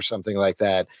end or something like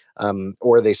that.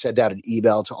 Or they send out an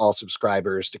email to all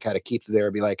subscribers to kind of keep there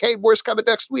and be like, hey, more's coming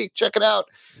next week. Check it out.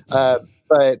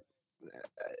 But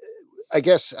I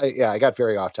guess, I got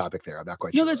very off topic there. I'm not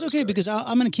quite No, sure. that's where I was okay going. because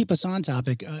I'm going to keep us on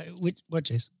topic. What,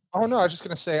 Chase? Oh no, I was just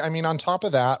gonna say, I mean, on top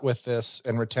of that, with this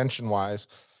and retention wise,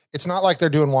 it's not like they're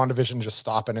doing WandaVision and just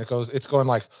stopping. It's going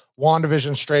like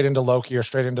WandaVision straight into Loki or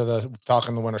straight into the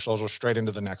Falcon the Winter Soldier, straight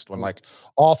into the next one. Like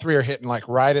all three are hitting like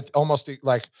right at almost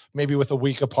like maybe with a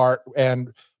week apart,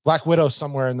 and Black Widow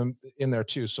somewhere in there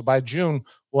too. So by June,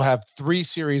 we'll have 3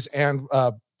 series and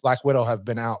Black Widow have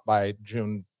been out by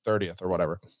June 30th or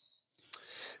whatever.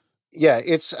 Yeah,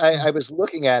 I was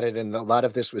looking at it and a lot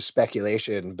of this was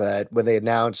speculation, but when they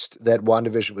announced that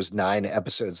WandaVision was 9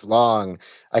 episodes long,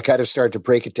 I kind of started to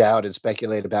break it down and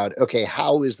speculate about, okay,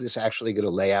 how is this actually going to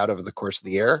lay out over the course of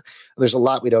the year? There's a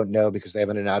lot we don't know because they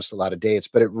haven't announced a lot of dates,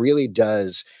 but it really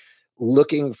does,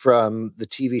 looking from the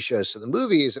TV shows to the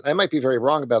movies, and I might be very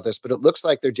wrong about this, but it looks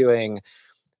like they're doing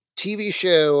TV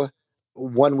show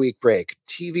 1 week break,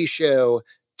 TV show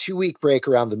 2 week break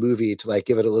around the movie to like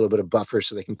give it a little bit of buffer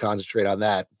so they can concentrate on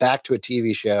that, back to a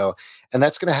TV show. And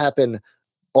that's going to happen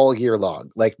all year long,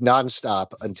 like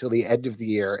nonstop until the end of the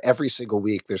year. Every single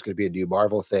week, there's going to be a new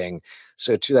Marvel thing.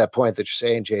 So to that point that you're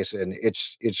saying, Jason,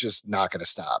 it's just not going to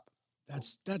stop.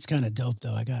 That's kind of dope,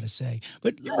 though, I gotta say.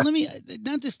 But let me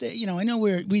not to stay. I know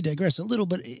we digress a little,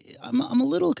 but I'm a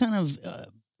little kind of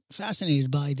fascinated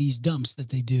by these dumps that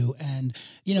they do, and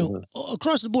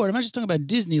across the board. I'm not just talking about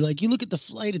Disney. Like you look at the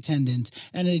flight attendant,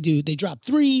 and they drop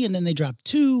 3, and then they drop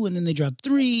 2, and then they drop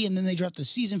 3, and then they drop the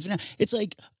season finale. It's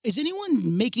like, is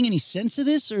anyone making any sense of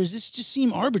this, or does this just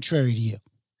seem arbitrary to you?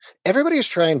 Everybody's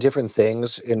trying different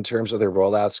things in terms of their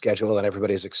rollout schedule, and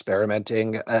everybody's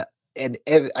experimenting. And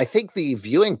I think the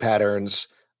viewing patterns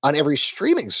on every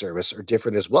streaming service are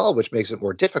different as well, which makes it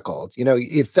more difficult.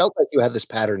 It felt like you had this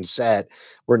pattern set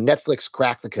where Netflix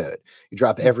cracked the code. You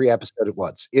drop every episode at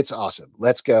once. It's awesome.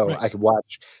 Let's go. Right. I can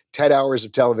watch 10 hours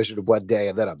of television in one day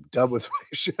and then I'm done with my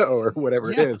show or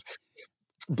whatever it Yeah. is.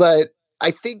 But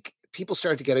I think people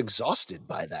start to get exhausted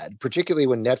by that, particularly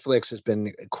when Netflix has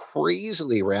been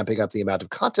crazily ramping up the amount of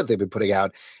content they've been putting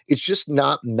out. It's just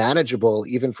not manageable,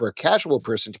 even for a casual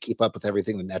person, to keep up with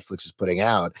everything that Netflix is putting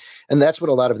out. And that's what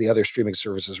a lot of the other streaming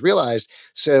services realized.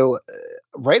 So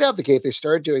right out the gate, they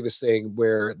started doing this thing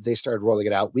where they started rolling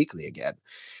it out weekly again.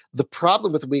 The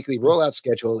problem with the weekly rollout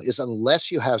schedule is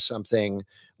unless you have something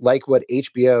like what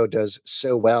HBO does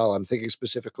so well, I'm thinking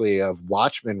specifically of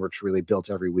Watchmen, which really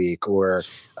built every week, or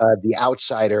The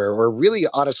Outsider, or really,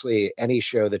 honestly, any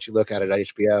show that you look at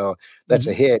HBO that's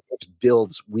a hit, it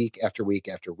builds week after week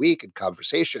after week in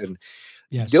conversation.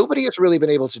 Yes. Nobody has really been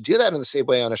able to do that in the same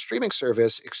way on a streaming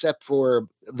service, except for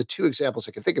the two examples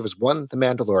I can think of is one, The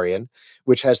Mandalorian,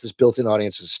 which has this built-in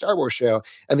audience as a Star Wars show.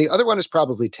 And the other one is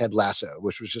probably Ted Lasso,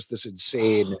 which was just this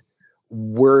insane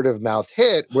word of mouth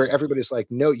hit where everybody's like,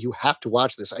 no, you have to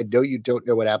watch this. I know you don't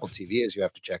know what Apple TV is. You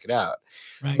have to check it out.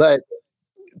 Right. But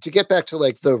to get back to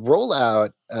like the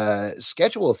rollout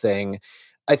schedule thing,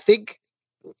 I think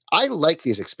I like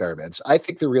these experiments. I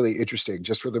think they're really interesting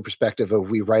just from the perspective of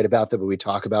we write about them and we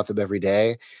talk about them every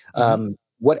day.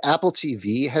 What Apple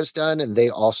TV has done, and they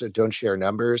also don't share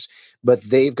numbers, but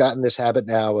they've gotten this habit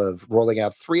now of rolling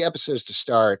out 3 episodes to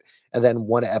start and then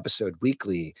 1 episode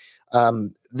weekly.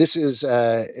 This is,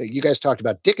 you guys talked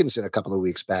about Dickinson a couple of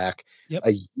weeks back. Yep.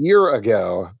 A year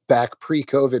ago, back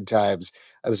pre-COVID times,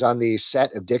 I was on the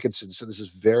set of Dickinson, so this is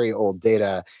very old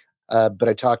data. But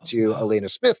I talked to Elena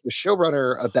Smith, the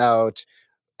showrunner, about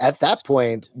at that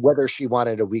point whether she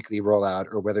wanted a weekly rollout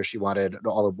or whether she wanted an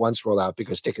all-at-once rollout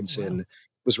because Dickinson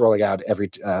was rolling out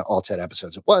all 10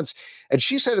 episodes at once. And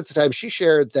she said at the time, she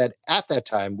shared that at that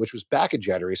time, which was back in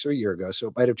January, so a year ago, so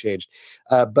it might have changed,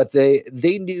 but they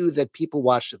knew that people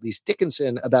watched at least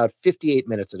Dickinson about 58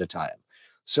 minutes at a time.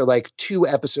 So like 2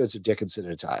 episodes of Dickinson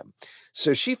at a time.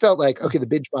 So she felt like, okay, the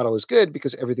binge model is good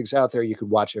because everything's out there. You can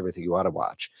watch everything you want to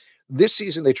watch. This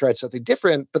season, they tried something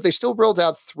different, but they still rolled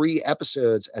out 3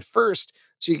 episodes at first.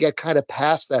 So you get kind of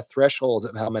past that threshold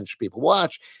of how much people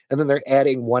watch. And then they're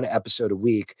adding 1 episode a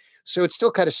week. So it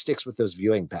still kind of sticks with those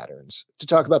viewing patterns. To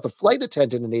talk about the flight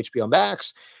attendant in HBO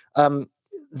Max,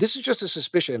 this is just a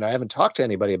suspicion. I haven't talked to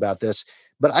anybody about this,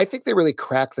 but I think they really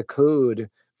cracked the code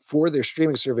for their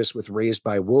streaming service with Raised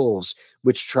by Wolves,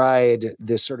 which tried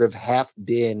this sort of half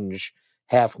binge,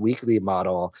 half weekly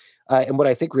model. And what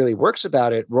I think really works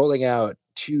about it, rolling out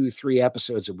 2-3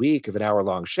 episodes a week of an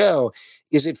hour-long show,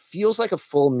 is it feels like a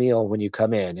full meal when you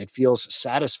come in. It feels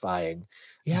satisfying,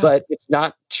 but it's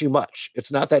not too much. It's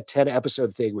not that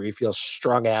 10-episode thing where you feel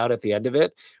strung out at the end of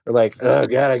it, or like, oh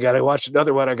God, I got to watch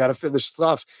another one. I got to finish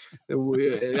stuff.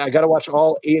 I got to watch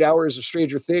all 8 hours of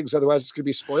Stranger Things. Otherwise, it's going to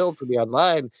be spoiled for me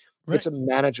online. Right. It's a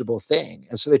manageable thing.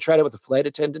 And so they tried it with the flight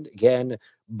attendant. Again,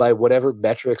 by whatever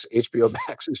metrics HBO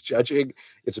Max is judging,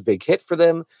 it's a big hit for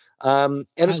them. And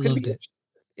it's going to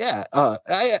be,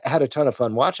 I had a ton of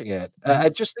fun watching it. I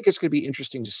just think it's going to be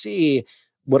interesting to see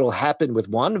what'll happen with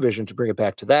WandaVision, to bring it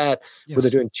back to that, where they're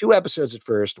doing 2 episodes at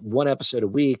first, 1 episode a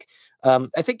week.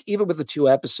 I think even with the 2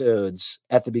 episodes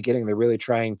at the beginning, they're really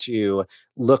trying to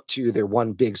look to their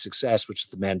one big success, which is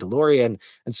The Mandalorian,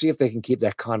 and see if they can keep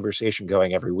that conversation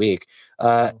going every week.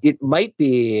 It might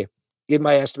be, in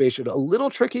my estimation, a little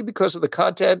tricky because of the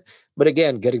content. But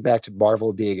again, getting back to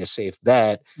Marvel being a safe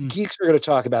bet, geeks are going to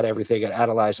talk about everything and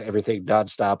analyze everything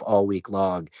nonstop all week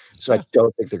long. So I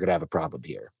don't think they're going to have a problem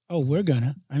here. Oh, we're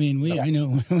gonna. I mean, I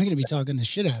know we're going to be talking the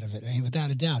shit out of it,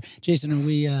 without a doubt. Jason,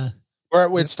 are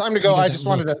we? It's time to go. I just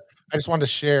wanted to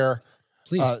share.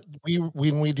 Please.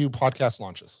 When we do podcast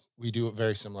launches, we do it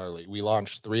very similarly. We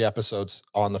launch 3 episodes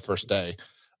on the first day,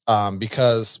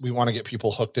 because we want to get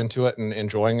people hooked into it and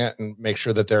enjoying it and make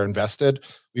sure that they're invested.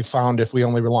 We found if we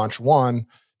only launch 1,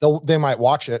 they might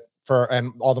watch it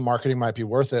and all the marketing might be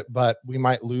worth it, but we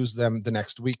might lose them the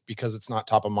next week because it's not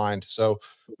top of mind. So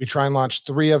we try and launch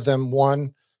 3 of them.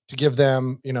 1, to give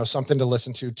them, something to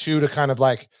listen to. 2, to kind of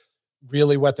like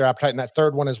really whet their appetite. And that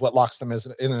 3rd one is what locks them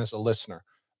in as a listener.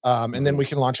 And then we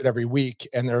can launch it every week,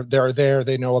 and they're there.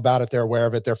 They know about it. They're aware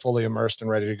of it. They're fully immersed and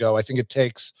ready to go. I think it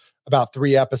takes about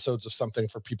 3 episodes of something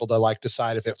for people to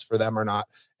decide if it's for them or not.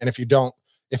 And if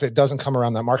it doesn't come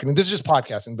around that marketing, this is just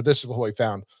podcasting, but this is what we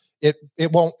found.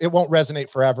 It won't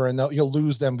resonate forever, and you'll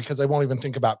lose them because they won't even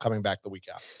think about coming back the week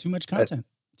after. Too much content,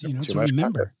 to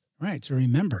remember. Content. Right, to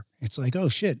remember. It's like, oh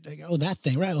shit, that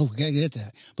thing, right? Oh, we gotta get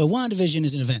that. But WandaVision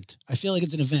is an event. I feel like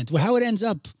it's an event. How it ends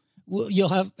up, you'll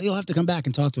have to come back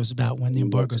and talk to us about when the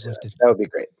embargo's lifted. That would be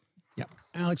great. Yeah,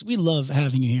 Alex, we love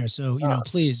having you here. So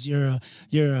please, you're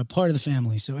a part of the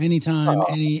family. So anytime,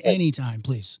 anytime,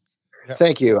 please. Yeah.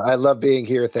 Thank you. I love being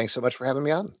here. Thanks so much for having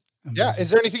me on. Amazing. Yeah. Is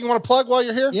there anything you want to plug while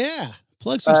you're here? Yeah.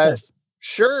 Plug some stuff.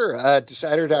 Sure.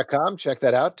 Decider.com. Check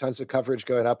that out. Tons of coverage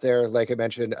going up there. Like I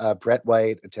mentioned, Brett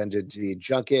White attended the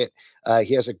junket.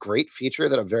 He has a great feature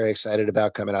that I'm very excited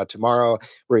about coming out tomorrow,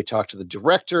 where he talked to the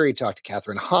director. He talked to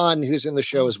Catherine Hahn, who's in the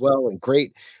show as well, and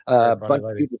great bunch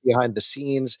of people behind the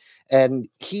scenes. And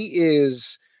he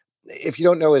is if you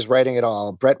don't know his writing at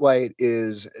all, Brett White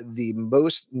is the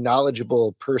most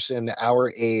knowledgeable person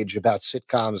our age about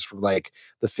sitcoms from like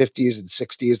the 50s and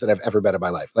 60s that I've ever met in my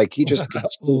life. Like he just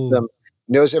consumes them,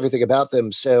 knows everything about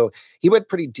them. So he went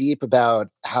pretty deep about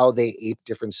how they ape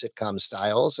different sitcom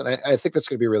styles. And I think that's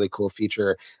going to be a really cool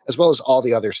feature, as well as all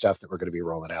the other stuff that we're going to be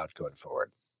rolling out going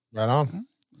forward. Right on.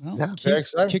 Well, Yeah. Very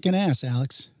excited. kicking ass,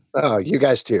 Alex. Oh, you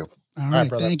guys too. All right,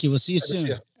 brother. thank you. We'll see you Good to soon.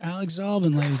 see you. Alex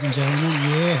Zalben, ladies and gentlemen.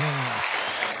 Yeah.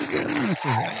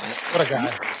 Honestly, What a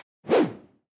guy.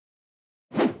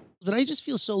 but I just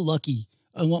feel so lucky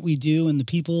on what we do and the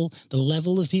people, the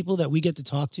level of people that we get to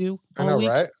talk to. I all know, week.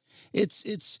 right?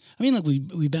 It's. I mean, look,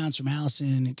 we bounce from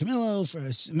Allison and Camilo,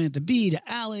 for Samantha B to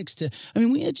Alex to. I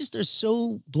mean, we just are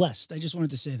so blessed. I just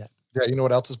wanted to say that. Yeah, you know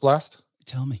what else is blessed?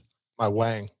 Tell me, My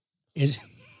wang. is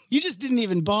you just didn't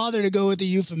even bother to go with the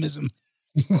euphemism.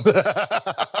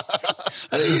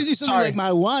 I think you do something Sorry. like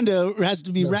my Wanda has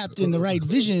to be wrapped in the right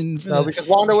vision. For No, the, because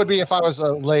Wanda would be if I was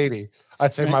a lady.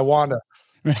 I'd say Right. my Wanda.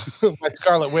 Right. My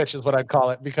Scarlet Witch is what I'd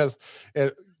call it because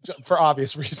for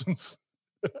obvious reasons.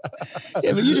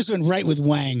 yeah, but you just went right with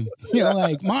Wang. You know,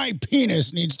 like my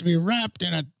penis needs to be wrapped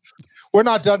in a. We're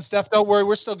not done, Steph. Don't worry.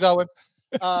 We're still going.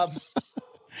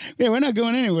 Yeah, we're not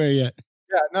going anywhere yet.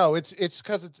 Yeah, no, it's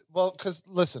because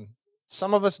listen,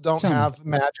 some of us don't Tell me. have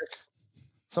magic.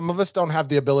 Some of us don't have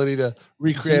the ability to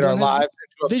recreate don't our have lives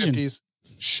into a vision. 50s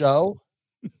show.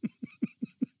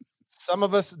 Some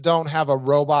of us don't have a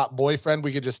robot boyfriend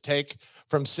we could just take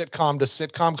from sitcom to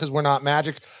sitcom because we're not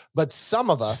magic. But some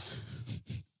of us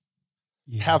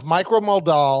Yeah. have Micro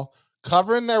Modal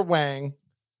covering their wang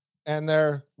and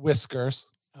their whiskers.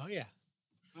 Oh yeah.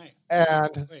 Right.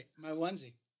 And Wait, my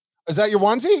onesie. is that your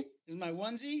onesie? This is my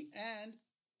onesie, and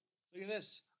look at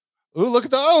this. Ooh, look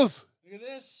at those. Look at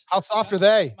this. How soft are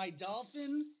they? My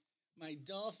dolphin. My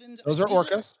dolphins. Those are These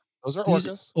orcas. Those are these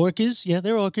orcas. Orcas. Yeah,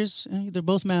 they're orcas. They're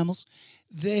both mammals.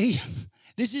 This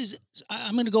is,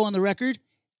 I'm going to go on the record,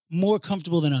 more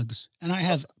comfortable than Uggs. And I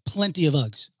have plenty of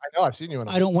Uggs. I know. I've seen you in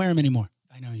them. I don't wear them anymore.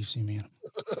 I know you've seen me in them.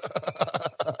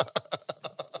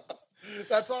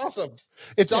 That's awesome.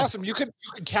 It's awesome. You could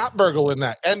cat burgle in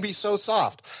that and be so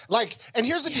soft. Like, and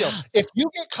here's the deal. If you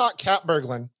get caught cat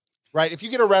burgling, right? If you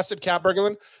get arrested cat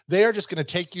burgling, they are just going to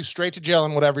take you straight to jail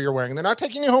in whatever you're wearing. They're not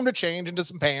taking you home to change into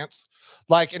some pants.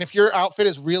 Like, and if your outfit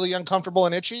is really uncomfortable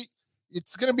and itchy,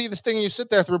 it's going to be this thing you sit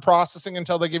there through processing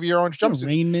until they give you your orange jumpsuit.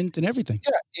 Raiment and everything.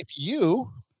 Yeah. If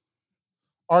you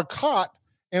are caught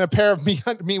in a pair of me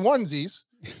onesies,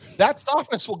 that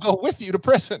softness will go with you to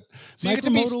prison. So you get to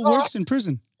be Micromodal soft. works in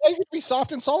prison. Yeah, you get to be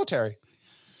soft and solitary.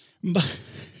 But,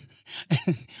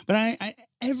 but I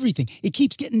everything, it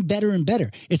keeps getting better and better.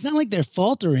 It's not like they're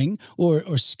faltering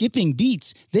or skipping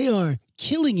beats. They are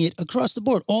killing it across the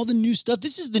board. All the new stuff.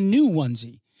 This is the new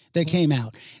onesie that came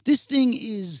out. This thing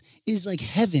is like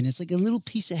heaven. It's like a little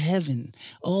piece of heaven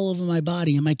all over my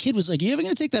body. And my kid was like, "You ever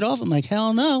gonna take that off?" I'm like,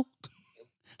 "Hell no.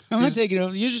 I'm not taking it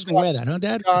off. You're just gonna wear that, huh,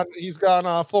 Dad?" He's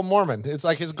gone full Mormon. It's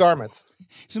like his garments.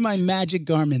 These are my magic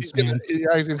garments, He's man.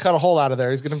 gonna cut a hole out of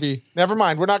there. He's gonna be. Never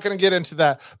mind. We're not gonna get into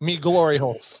that me glory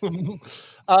holes.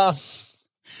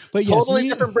 But yes, Totally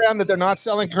different brand that they're not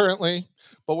selling currently,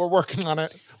 but we're working on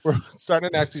it. We're starting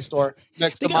an Etsy store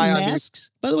next They to got my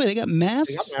masks. By the way, they got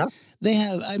masks. masks. They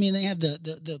have, I mean, they have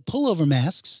the pullover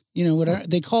masks. You know, whatever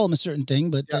they call them a certain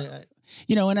thing, but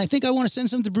you know, and I think I want to send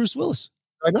some to Bruce Willis.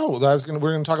 I know.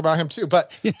 We're gonna talk about him too.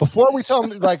 But before we tell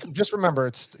him, like, just remember,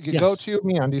 go to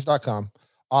meundies.com,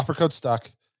 offer code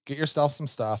stuck, get yourself some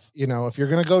stuff. You know, if you're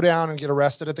gonna go down and get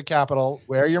arrested at the Capitol,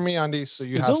 wear your MeUndies so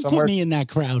you have Don't somewhere put me in that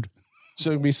crowd.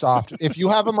 to be soft. If you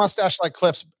have a mustache like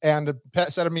Cliff's and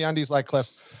a set of MeUndies like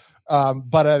Cliff's,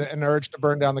 but an urge to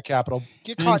burn down the Capitol,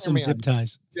 get And caught in some your zip MeUndies.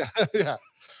 ties. Yeah, yeah.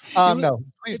 No,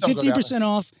 please don't go down there. 15%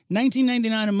 off,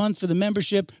 $19.99 a month for the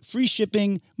membership, free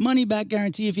shipping, money back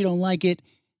guarantee if you don't like it.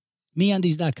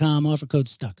 MeUndies.com, offer code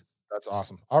stuck. That's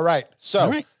awesome. All right. So, All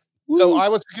right. so Woo. I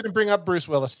was going to bring up Bruce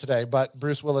Willis today, but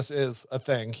Bruce Willis is a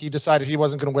thing. He decided he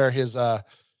wasn't going to wear his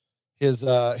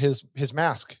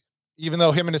mask, even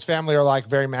though him and his family are like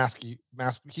very masky.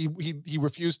 He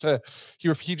refused to.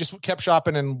 He just kept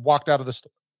shopping and walked out of the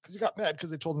store because he got mad because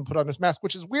they told him to put on his mask,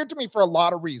 which is weird to me for a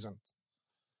lot of reasons.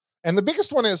 And the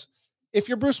biggest one is, if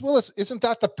you're Bruce Willis, isn't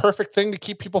that the perfect thing to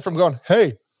keep people from going,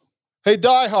 hey,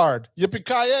 Die Hard,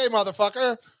 yippee-ki-yay,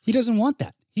 motherfucker? He doesn't want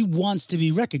that. He wants to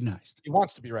be recognized. He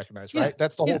wants to be recognized, Yeah, right?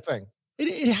 That's the yeah. whole thing.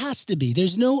 It has to be.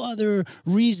 There's no other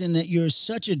reason that you're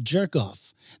such a jerk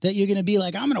off that you're going to be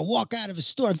like, I'm going to walk out of a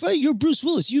store. But you're Bruce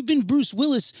Willis. You've been Bruce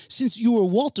Willis since you were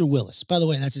Walter Willis. By the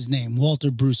way, that's his name,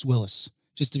 Walter Bruce Willis.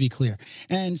 just to be clear.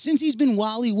 And since he's been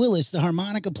Wally Willis, the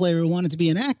harmonica player who wanted to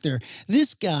be an actor,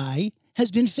 this guy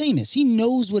has been famous. He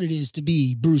knows what it is to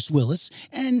be Bruce Willis,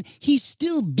 and he's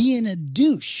still being a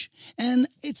douche. And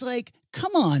it's like,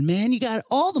 come on, man. You got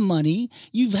all the money.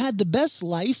 You've had the best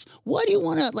life. Why do you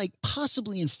want to, like,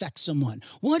 possibly infect someone?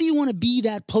 Why do you want to be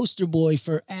that poster boy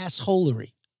for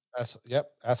assholery?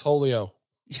 Assholio.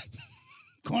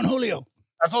 Cornholio.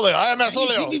 Asholio. I am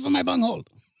Asholio. Take me for my bunghole.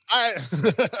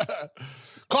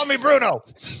 Call me Bruno.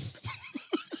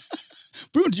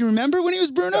 Bruno, do you remember when he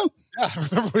was Bruno? Yeah, I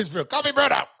remember when he was Bruno. Call me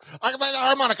Bruno. I can play the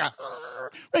harmonica.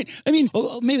 Right. I mean,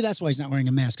 maybe that's why he's not wearing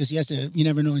a mask, because he has to, you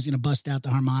never know he's going to bust out the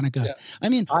harmonica. Yeah. I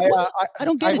mean, I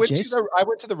don't get it, Jace. I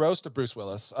went to the roast of Bruce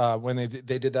Willis when they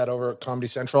did that over at Comedy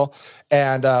Central.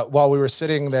 And while we were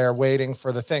sitting there waiting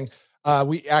for the thing,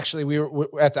 we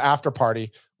were at the after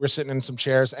party. We're sitting in some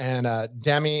chairs, and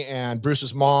Demi and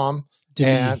Bruce's mom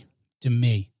and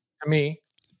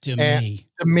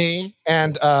me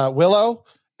and Willow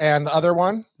and the other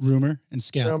one, Rumor and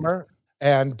Scout,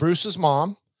 and Bruce's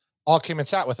mom all came and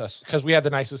sat with us because we had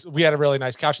a really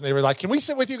nice couch, and they were like, "Can we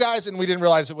sit with you guys?" And we didn't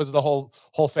realize it was the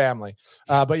whole family.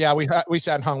 But yeah, we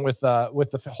sat and hung with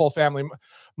the whole family,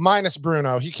 minus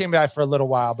Bruno. He came by for a little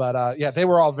while, but yeah, they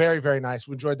were all very, very nice.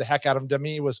 We enjoyed the heck out of him.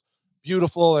 Demi was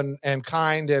beautiful and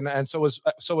kind, and so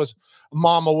was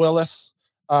Mama Willis.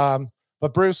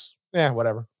 But Bruce, yeah,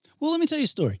 whatever. Well, let me tell you a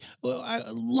story. Well,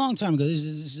 a long time ago, this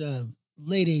is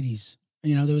late 80s.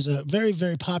 You know, there was a very,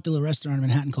 very popular restaurant in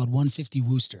Manhattan called 150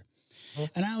 Wooster. Mm-hmm.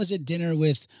 And I was at dinner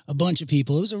with a bunch of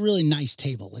people. It was a really nice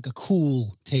table, like a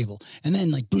cool table. And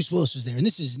then, like, Bruce Willis was there. And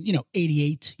this is,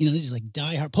 88. This is like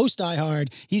Die Hard, post Die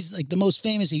Hard. He's like the most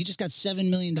famous. He just got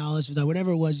 $7 million for that,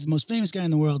 whatever it was. He's the most famous guy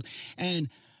in the world. And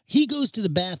he goes to the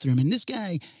bathroom, and this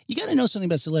guy, you got to know something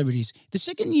about celebrities. The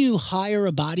second you hire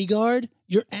a bodyguard,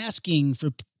 you're asking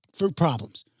for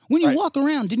problems. When you walk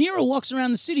around, De Niro walks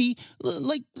around the city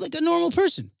like a normal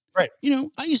person. Right.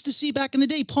 I used to see back in the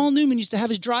day, Paul Newman used to have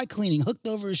his dry cleaning hooked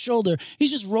over his shoulder.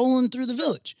 He's just rolling through the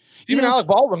village. Even Alec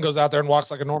Baldwin goes out there and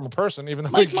walks like a normal person. Even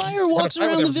though Mike Meyer walks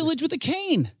around the village with a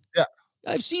cane. Yeah.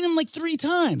 I've seen him like 3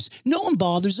 times. No one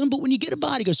bothers him, but when you get a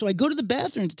bodyguard, so I go to the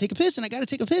bathroom to take a piss, and I got to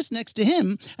take a piss next to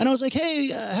him. And I was like,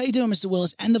 "Hey, how you doing, Mr.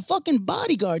 Willis?" And the fucking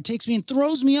bodyguard takes me and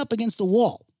throws me up against the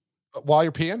wall. While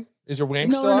you're peeing? Is your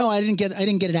wing still No, I didn't get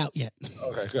it out yet.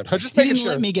 Okay, good. I'm just making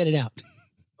sure. Let me get it out.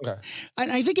 Okay.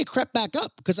 And I think it crept back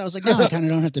up because I was like, no, I kind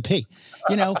of don't have to pee,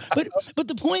 But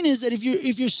the point is that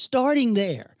if you're starting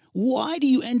there, why do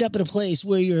you end up at a place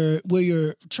where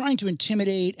you're trying to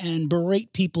intimidate and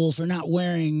berate people for not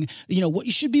wearing, what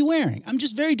you should be wearing? I'm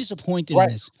just very disappointed in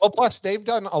this. Well, plus they've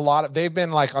done they've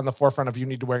been like on the forefront of you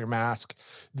need to wear your mask.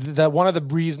 One of the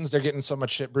reasons they're getting so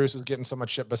much shit, Bruce is getting so much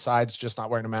shit besides just not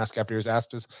wearing a mask after he was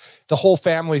asked, is the whole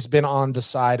family's been on the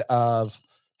side of,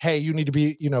 hey, you need to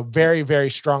be, very, very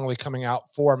strongly coming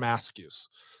out for mask use.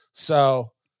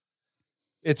 So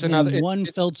it's one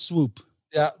felt swoop.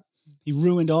 Yeah. He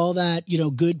ruined all that,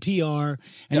 good PR,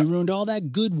 and he ruined all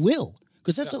that goodwill,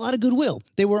 because that's a lot of goodwill.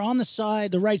 They were on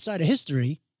the right side of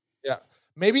history. Yeah.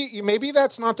 Maybe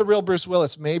that's not the real Bruce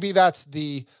Willis. Maybe that's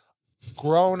the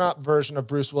grown-up version of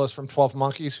Bruce Willis from 12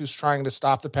 Monkeys, who's trying to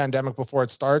stop the pandemic before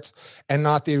it starts, and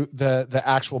not the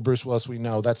actual Bruce Willis we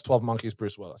know. That's 12 Monkeys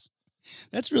Bruce Willis.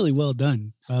 That's really well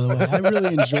done, by the way. I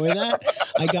really enjoy that.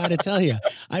 I got to tell you,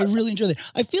 I really enjoy that.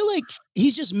 I feel like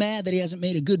he's just mad that he hasn't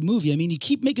made a good movie. I mean, you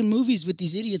keep making movies with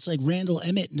these idiots like Randall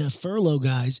Emmett and the Furlough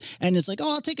guys, and it's like,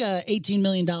 oh, I'll take $18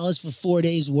 million for 4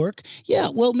 days' work. Yeah,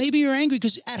 well, maybe you're angry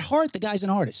because at heart, the guy's an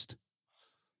artist.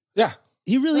 Yeah.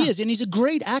 He really is, and he's a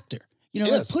great actor.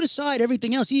 Put aside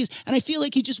everything else. And I feel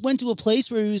like he just went to a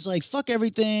place where he was like, fuck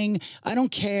everything. I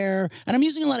don't care. And I'm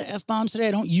using a lot of F-bombs today.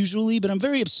 I don't usually, but I'm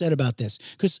very upset about this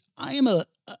because I am a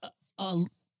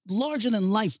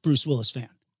larger-than-life Bruce Willis fan.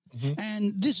 Mm-hmm.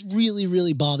 And this really,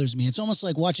 really bothers me. It's almost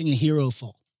like watching a hero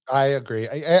fall. I agree.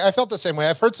 I felt the same way.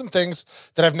 I've heard some things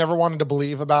that I've never wanted to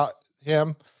believe about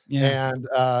him. Yeah. And,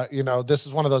 this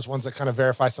is one of those ones that kind of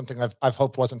verifies something I've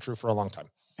hoped wasn't true for a long time.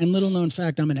 And little known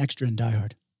fact, I'm an extra in Die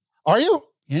Hard. Are you?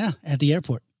 Yeah, at the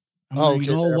airport. I'm wearing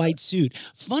an all-white suit.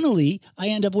 Funnily, I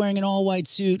end up wearing an all-white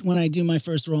suit when I do my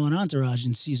first role in Entourage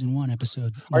in season 1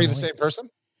 episode. Are you the same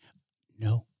person?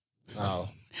 No. Oh.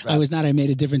 I was not. I made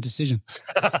a different decision.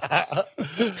 Right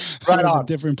I was on. a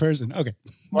different person. Okay.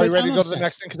 Are you ready to go to the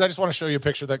next thing? Because I just want to show you a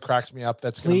picture that cracks me up.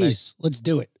 Please, let's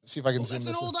do it. See if I can zoom this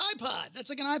in. That's an old iPod. That's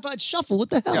like an iPod Shuffle.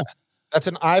 What the hell? Yeah, that's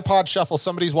an iPod Shuffle.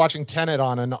 Somebody's watching Tenet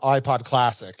on an iPod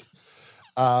Classic.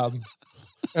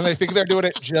 And I think they're doing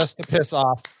it just to piss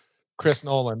off Chris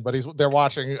Nolan, but they're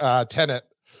watching Tenet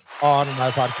on an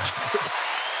iPod.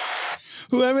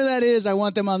 Whoever that is, I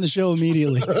want them on the show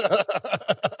immediately.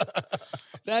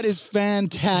 That is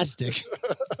fantastic.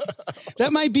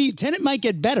 That might be Tenet might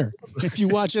get better if you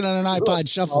watch it on an iPod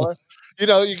Shuffle. You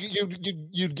know,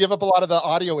 you'd give up a lot of the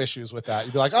audio issues with that.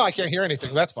 You'd be like, oh, I can't hear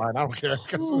anything. That's fine. I don't care.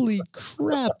 Holy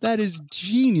crap, that is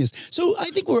genius. So I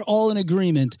think we're all in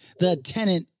agreement that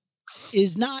Tenet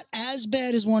is not as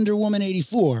bad as Wonder Woman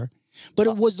 84, but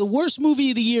it was the worst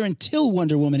movie of the year until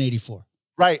Wonder Woman 84.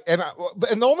 Right, and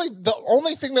the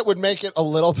only thing that would make it a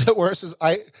little bit worse is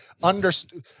I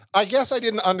guess I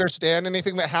didn't understand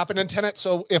anything that happened in Tenet.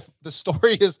 So if the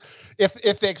story is,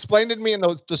 if they explained it to me and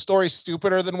the story's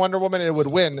stupider than Wonder Woman, it would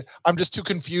win. I'm just too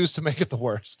confused to make it the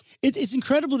worst. It's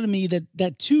incredible to me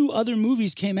that two other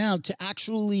movies came out to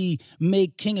actually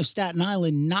make King of Staten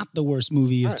Island not the worst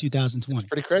movie of 2020. It's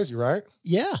pretty crazy, right?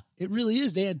 Yeah, it really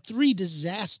is. They had 3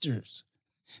 disasters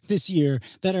this year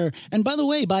that are, and by the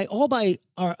way, by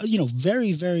our,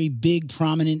 very, very big,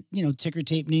 prominent, ticker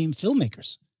tape name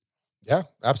filmmakers. Yeah,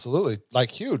 absolutely.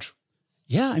 Like huge.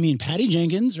 Yeah. I mean, Patty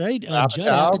Jenkins, right? Judd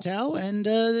Apatow and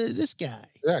this guy.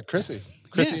 Yeah. Chrissy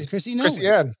Nolan.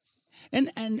 Ann.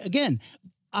 And again,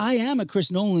 I am a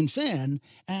Chris Nolan fan,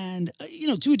 and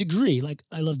to a degree, like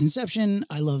I loved Inception,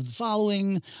 I loved The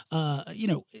Following. What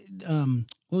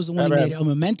was the one he made?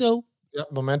 Memento. Yeah,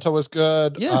 Memento was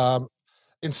good. Yeah.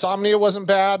 Insomnia wasn't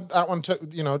bad. That one took,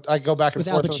 I go back and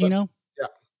with forth. Al Pacino.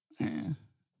 Yeah.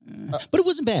 But it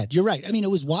wasn't bad. You're right. I mean, it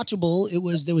was watchable.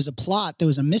 There was a plot. There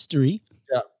was a mystery.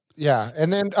 Yeah.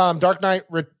 And then Dark Knight,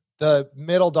 the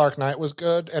middle Dark Knight was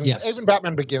good. And even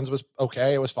Batman Begins was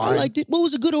okay. It was fine. I liked it. Well, it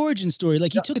was a good origin story.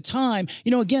 Like he took a time,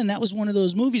 again, that was one of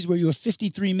those movies where you were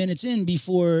 53 minutes in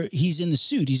before he's in the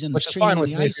suit. He's in the Which is fine with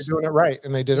me if you're doing it right.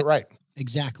 And they did it right.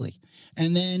 Exactly.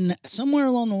 And then somewhere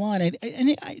along the line,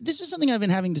 this is something I've been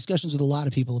having discussions with a lot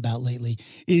of people about lately,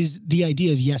 is the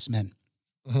idea of yes men.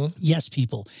 Mm-hmm. Yes,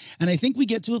 people. And I think we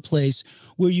get to a place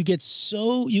where you get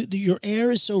your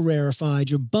air is so rarefied,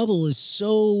 your bubble is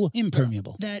so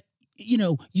impermeable that,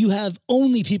 you have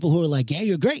only people who are like, yeah,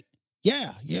 you're great.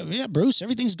 Yeah, Bruce,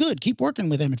 everything's good. Keep working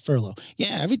with Emmett Furlow.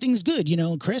 Yeah, everything's good.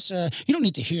 Chris, you don't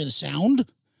need to hear the sound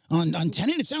on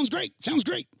Tenet. It sounds great. Sounds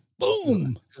great.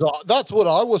 Boom. That's what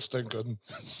I was thinking.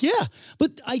 Yeah,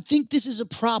 but I think this is a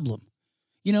problem.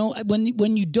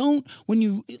 When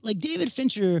you like David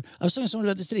Fincher, I was talking to someone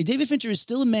about this today. David Fincher is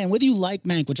still a man, whether you like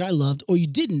Mank, which I loved, or you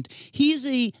didn't. He is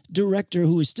a director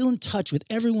who is still in touch with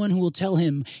everyone who will tell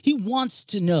him he wants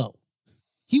to know.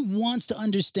 He wants to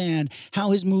understand how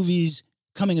his movie's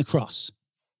coming across.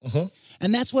 Mm-hmm.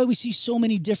 And that's why we see so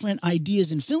many different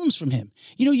ideas in films from him.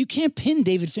 You can't pin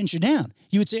David Fincher down.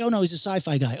 You would say, oh, no, he's a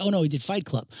sci-fi guy. Oh, no, he did Fight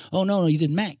Club. Oh, no, he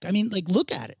did Mank. I mean, like,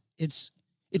 look at it. It's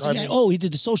he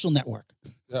did The Social Network.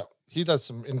 Yeah, he does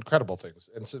some incredible things.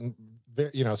 And some,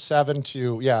 7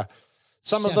 to,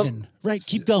 some 7. of them. Right,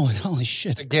 keep going. Holy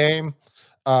shit. The Game.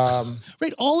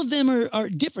 Right, all of them are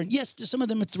different. Yes, some of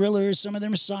them are thrillers, some of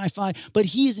them are sci-fi, but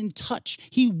he is in touch.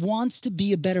 He wants to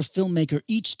be a better filmmaker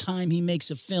each time he makes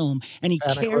a film, and he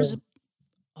cares.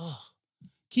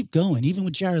 Keep going. Even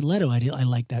with Jared Leto, I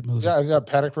like that movie. Yeah,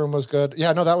 Panic Room was good.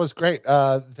 Yeah, no, that was great.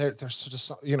 There's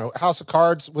just House of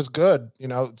Cards was good.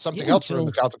 Something else from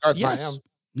the House of Cards. Yes,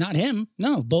 not him.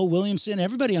 No, Bo Williamson.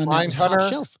 Everybody on that top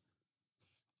shelf.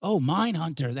 Oh,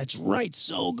 Mindhunter. That's right.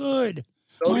 So good.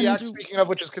 Zodiac, speaking of,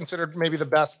 which is considered maybe the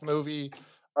best movie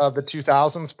of the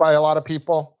 2000s by a lot of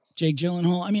people. Jake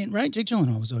Gyllenhaal. I mean, right? Jake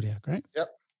Gyllenhaal was Zodiac, right? Yep.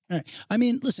 All right. I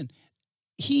mean, listen,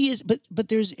 he is, but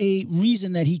there's a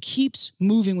reason that he keeps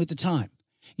moving with the time,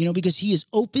 because he is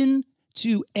open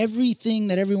to everything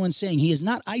that everyone's saying. He has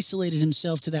not isolated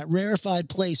himself to that rarefied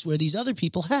place where these other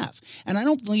people have. And I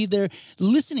don't believe they're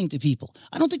listening to people.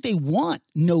 I don't think they want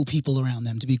no people around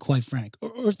them, to be quite frank.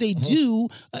 Or if they do,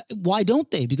 why don't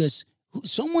they? Because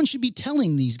someone should be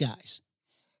telling these guys.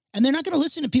 And they're not going to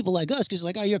listen to people like us because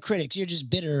you're critics. You're just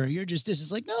bitter. Or you're just this.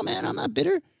 It's like, no, man, I'm not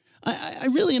bitter. I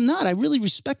really am not. I really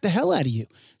respect the hell out of you.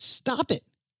 Stop it.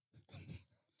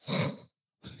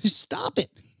 Stop it.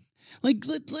 Like,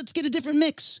 let's get a different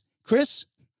mix, Chris.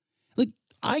 Like,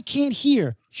 I can't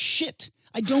hear shit.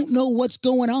 I don't know what's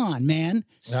going on, man.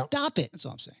 Stop it. That's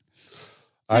all I'm saying.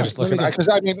 I just look at because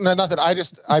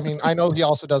nothing. I know he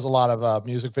also does a lot of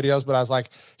music videos, but I was like,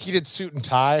 he did Suit and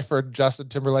Tie for Justin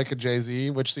Timberlake and Jay-Z,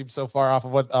 which seems so far off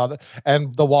of what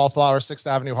and the Wallflower 6th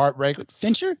Avenue Heartbreak.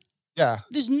 Fincher? Yeah.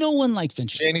 There's no one like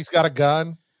Fincher. Janie's Got a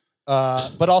Gun.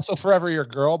 But also Forever Your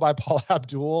Girl by Paul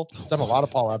Abdul. Done a lot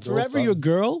of Paul Abdul Forever stuff. Your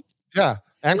Girl? Yeah.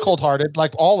 And Cold Hearted,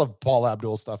 like all of Paul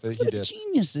Abdul stuff that he did.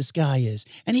 Genius this guy is.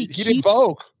 And he did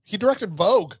Vogue. He directed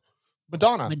Vogue.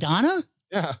 Madonna. Madonna?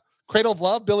 Yeah. Cradle of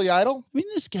Love, Billy Idol. I mean,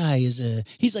 this guy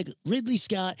he's like Ridley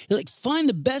Scott. He's like, find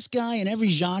the best guy in every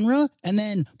genre and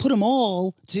then put them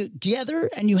all together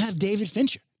and you have David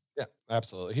Fincher. Yeah,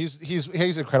 absolutely.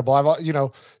 He's incredible.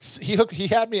 He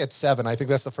had me at 7. I think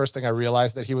that's the first thing I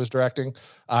realized that he was directing.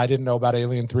 I didn't know about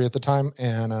Alien 3 at the time.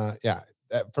 And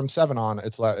from 7 on,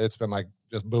 it's been like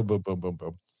just boom, boom, boom, boom,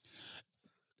 boom.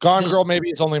 Gone Girl maybe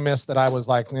is only missed that I was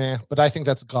like, nah, but I think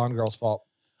that's Gone Girl's fault.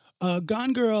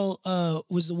 Gone Girl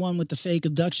was the one with the fake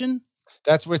abduction.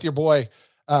 That's with your boy,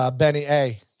 Benny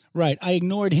A. Right. I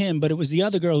ignored him, but it was the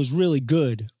other girl who's really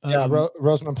good.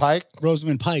 Rosamund Pike.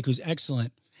 Rosamund Pike, who's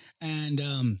excellent. And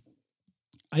and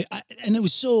it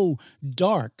was so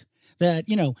dark that,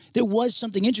 there was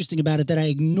something interesting about it that I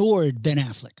ignored Ben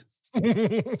Affleck.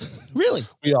 Really?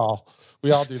 We all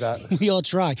do that. We all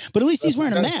try. But at least he's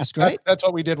wearing a mask, right? That's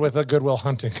what we did with Good Will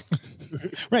Hunting.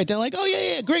 Right. They're like, oh,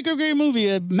 yeah, great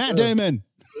movie. Matt Damon.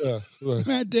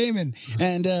 Matt Damon.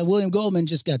 And William Goldman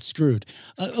just got screwed.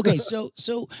 Okay,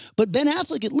 but Ben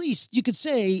Affleck, at least, you could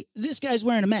say, this guy's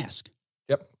wearing a mask.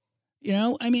 Yep.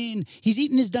 He's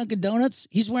eating his Dunkin' Donuts.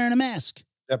 He's wearing a mask.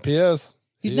 Yep, he is.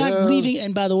 He's not leaving.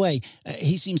 And by the way,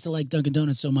 he seems to like Dunkin'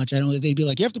 Donuts so much. They'd be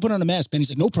like, you have to put on a mask, Ben. He's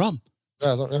like, no problem.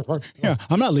 Yeah, fine. Yeah,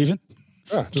 I'm not leaving.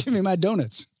 Yeah, just give me my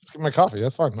donuts. Just give me my coffee.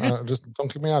 That's fine. Just don't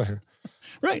keep me out of here.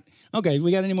 Right. Okay.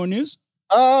 We got any more news?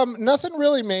 Nothing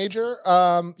really major.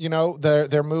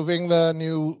 They're moving the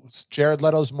new Jared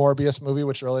Leto's Morbius movie,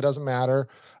 which really doesn't matter.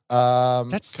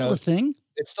 That's still a thing?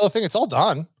 It's still a thing. It's all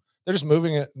done. They're just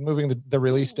moving the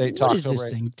release date to October. What is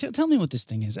this thing? Tell me what this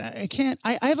thing is. I can't.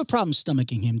 I have a problem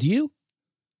stomaching him. Do you?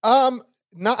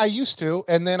 No, I used to,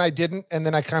 and then I didn't, and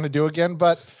then I kind of do again.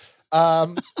 But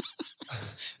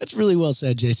that's really well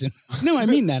said, Jason. No, I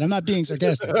mean that. I'm not being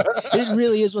sarcastic. It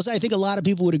really is well said. I think a lot of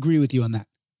people would agree with you on that.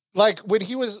 Like when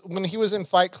he was in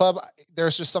Fight Club,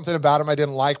 there's just something about him I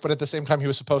didn't like, but at the same time, he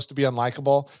was supposed to be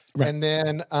unlikable. Right. And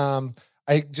then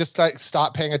I just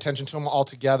stopped paying attention to him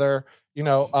altogether.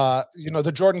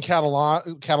 The Jordan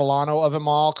Catalano of him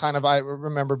all kind of, I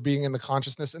remember being in the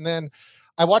consciousness. And then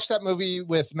I watched that movie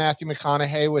with Matthew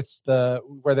McConaughey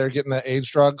where they're getting the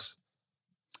AIDS drugs.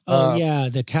 Oh yeah.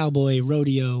 The cowboy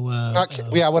rodeo.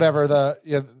 Whatever.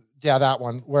 That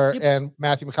one and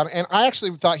Matthew McConaughey. And I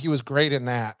actually thought he was great in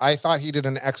that. I thought he did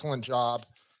an excellent job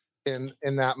in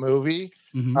that movie,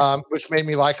 which made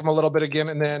me like him a little bit again.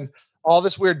 And then all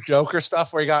this weird Joker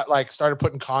stuff where he got started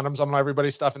putting condoms on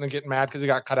everybody's stuff and then getting mad because he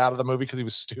got cut out of the movie because he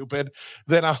was stupid.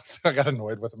 Then I got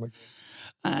annoyed with him again.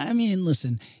 I mean,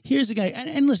 listen, here's a guy,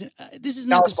 and listen, this is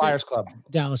not Dallas Buyers Club.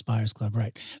 Dallas Buyers Club,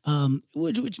 right?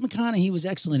 Which McConaughey was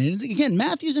excellent in. And again,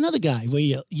 Matthew's another guy where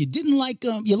you didn't like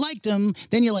him, you liked him,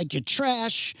 then you're like, you're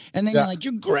trash, and then you're like,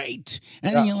 you're great,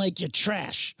 and then you're like, you're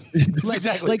trash.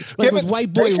 Exactly. Like with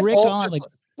White Boy Rick on, like,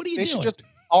 what are you doing? Just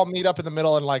all meet up in the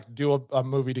middle and do a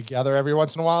movie together every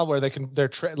once in a while where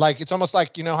it's almost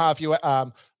like, how if you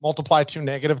multiply 2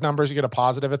 negative numbers, you get a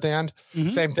positive at the end. Mm-hmm.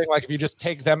 Same thing. Like if you just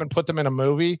take them and put them in a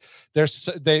movie, their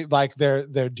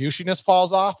douchiness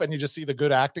falls off and you just see the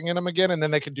good acting in them again. And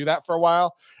then they can do that for a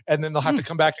while. And then they'll have to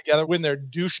come back together when their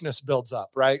douchiness builds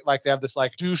up, right? Like they have this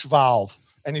douche valve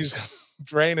and you just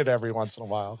drain it every once in a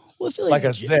while. Well, I feel like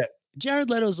a zit. Jared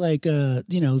Leto's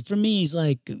for me, he's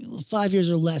like 5 years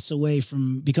or less away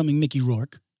from becoming Mickey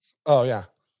Rourke. Oh yeah.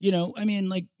 Not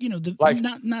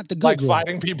the good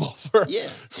fighting people for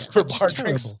bar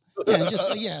drinks. But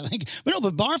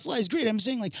Barfly's great. I'm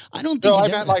saying I don't think. No, I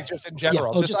meant just in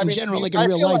general. Yeah, just in general, in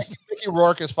real life. Like Mickey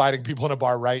Rourke is fighting people in a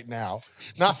bar right now,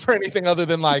 not for anything other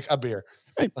than a beer.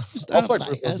 Right. I'll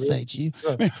fight you.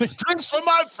 Yeah. Drinks for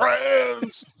my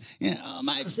friends. Yeah, all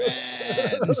my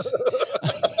friends.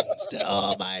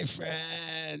 All my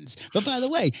friends. But by the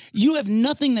way, you have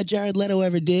nothing that Jared Leto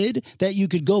ever did that you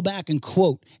could go back and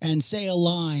quote and say a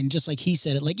line just like he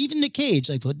said it. Like even Nick Cage,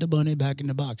 put the bunny back in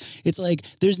the box. It's like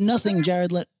there's nothing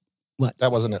Jared Leto. What?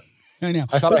 That wasn't it. I know.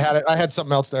 I thought I had it. I had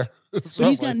something else there. But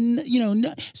he's got,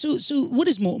 So what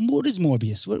is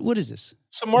Morbius? What is this?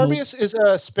 So Morbius is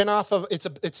a spinoff of it's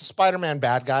a Spider-Man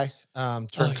bad guy.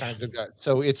 Turned kind of good guy.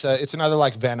 So it's another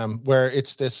Venom where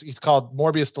he's called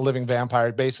Morbius the Living Vampire.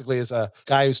 It basically is a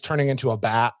guy who's turning into a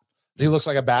bat. He looks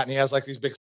like a bat and he has these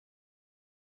big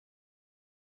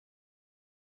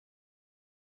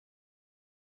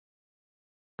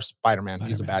Spider-Man.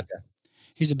 He's a bad guy.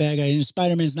 He's a bad guy. And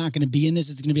Spider-Man's not going to be in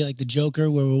this. It's going to be like the Joker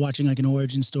where we're watching an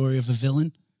origin story of a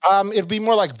villain. It'd be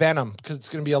more like Venom because it's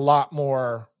going to be a lot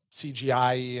more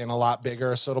CGI and a lot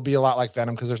bigger. So it'll be a lot like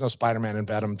Venom because there's no Spider-Man in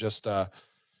Venom. Just the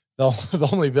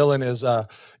only villain is a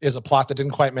plot that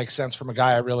didn't quite make sense from a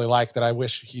guy I really like that I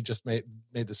wish he just made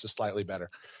this just slightly better.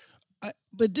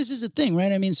 But this is the thing,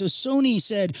 right? I mean, so Sony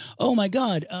said, "Oh my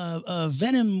God,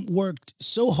 Venom worked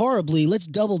so horribly. Let's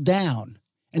double down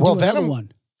and do another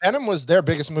one." Venom was their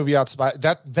biggest movie outside.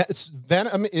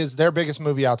 Venom is their biggest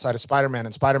movie outside of Spider-Man,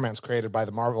 and Spider-Man's created by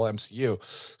the Marvel MCU.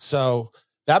 So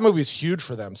that movie is huge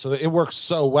for them. So it works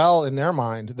so well in their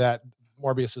mind that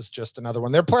Morbius is just another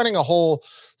one. They're planning a whole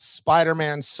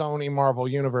Spider-Man, Sony, Marvel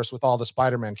universe with all the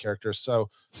Spider-Man characters. So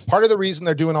part of the reason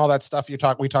they're doing all that stuff we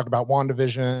talked about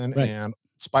WandaVision and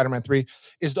Spider-Man 3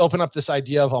 is to open up this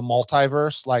idea of a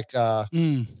multiverse,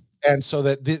 and so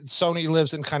that Sony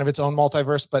lives in kind of its own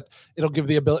multiverse, but it'll give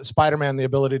Spider-Man the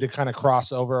ability to kind of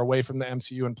cross over away from the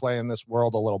MCU and play in this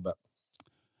world a little bit.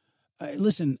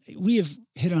 Listen, we have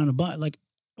hit on a button. Like,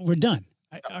 we're done.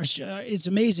 It's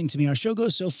amazing to me. Our show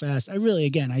goes so fast.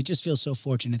 I just feel so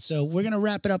fortunate. So we're going to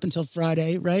wrap it up until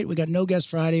Friday, right? We got No Guest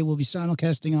Friday. We'll be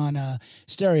simulcasting on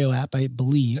Stereo app, I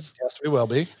believe. Yes, we will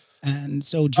be. And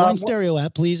so join Stereo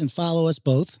app, please, and follow us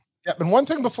both. Yeah, and one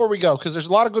thing before we go, because there's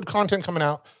a lot of good content coming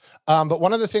out. But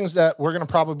one of the things that we're going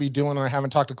to probably be doing, and I haven't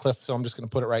talked to Cliff, so I'm just going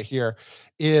to put it right here,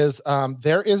 is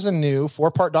there is a new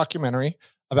 4-part documentary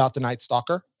about the Night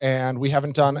Stalker, and we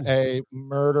haven't done a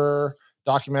murder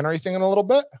documentary thing in a little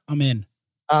bit. I'm in.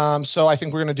 So I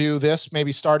think we're going to do this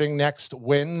maybe starting next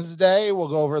Wednesday. We'll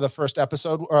go over the first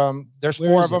episode. There's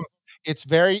 4 of them. It's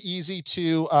very easy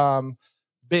to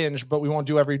binge, but we won't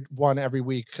do every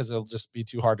week because it'll just be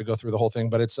too hard to go through the whole thing.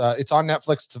 But it's on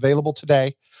Netflix. It's available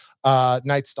today.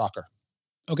 Night Stalker.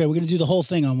 Okay, we're going to do the whole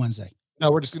thing on Wednesday.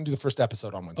 No, we're just going to do the first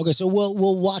episode on Wednesday. Okay, so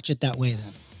we'll watch it that way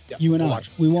then. Yeah, you and I.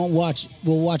 We won't watch.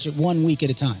 We'll watch it 1 week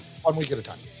at a time. 1 week at a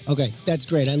time. Okay, that's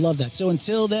great. I love that. So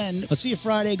until then, I'll see you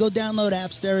Friday. Go download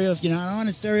App Stereo if you're not on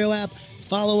a Stereo app.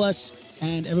 Follow us,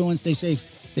 and everyone stay safe,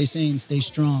 stay sane, stay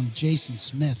strong. Jason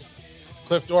Smith.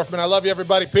 Cliff Dorfman, I love you,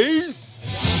 everybody. Peace.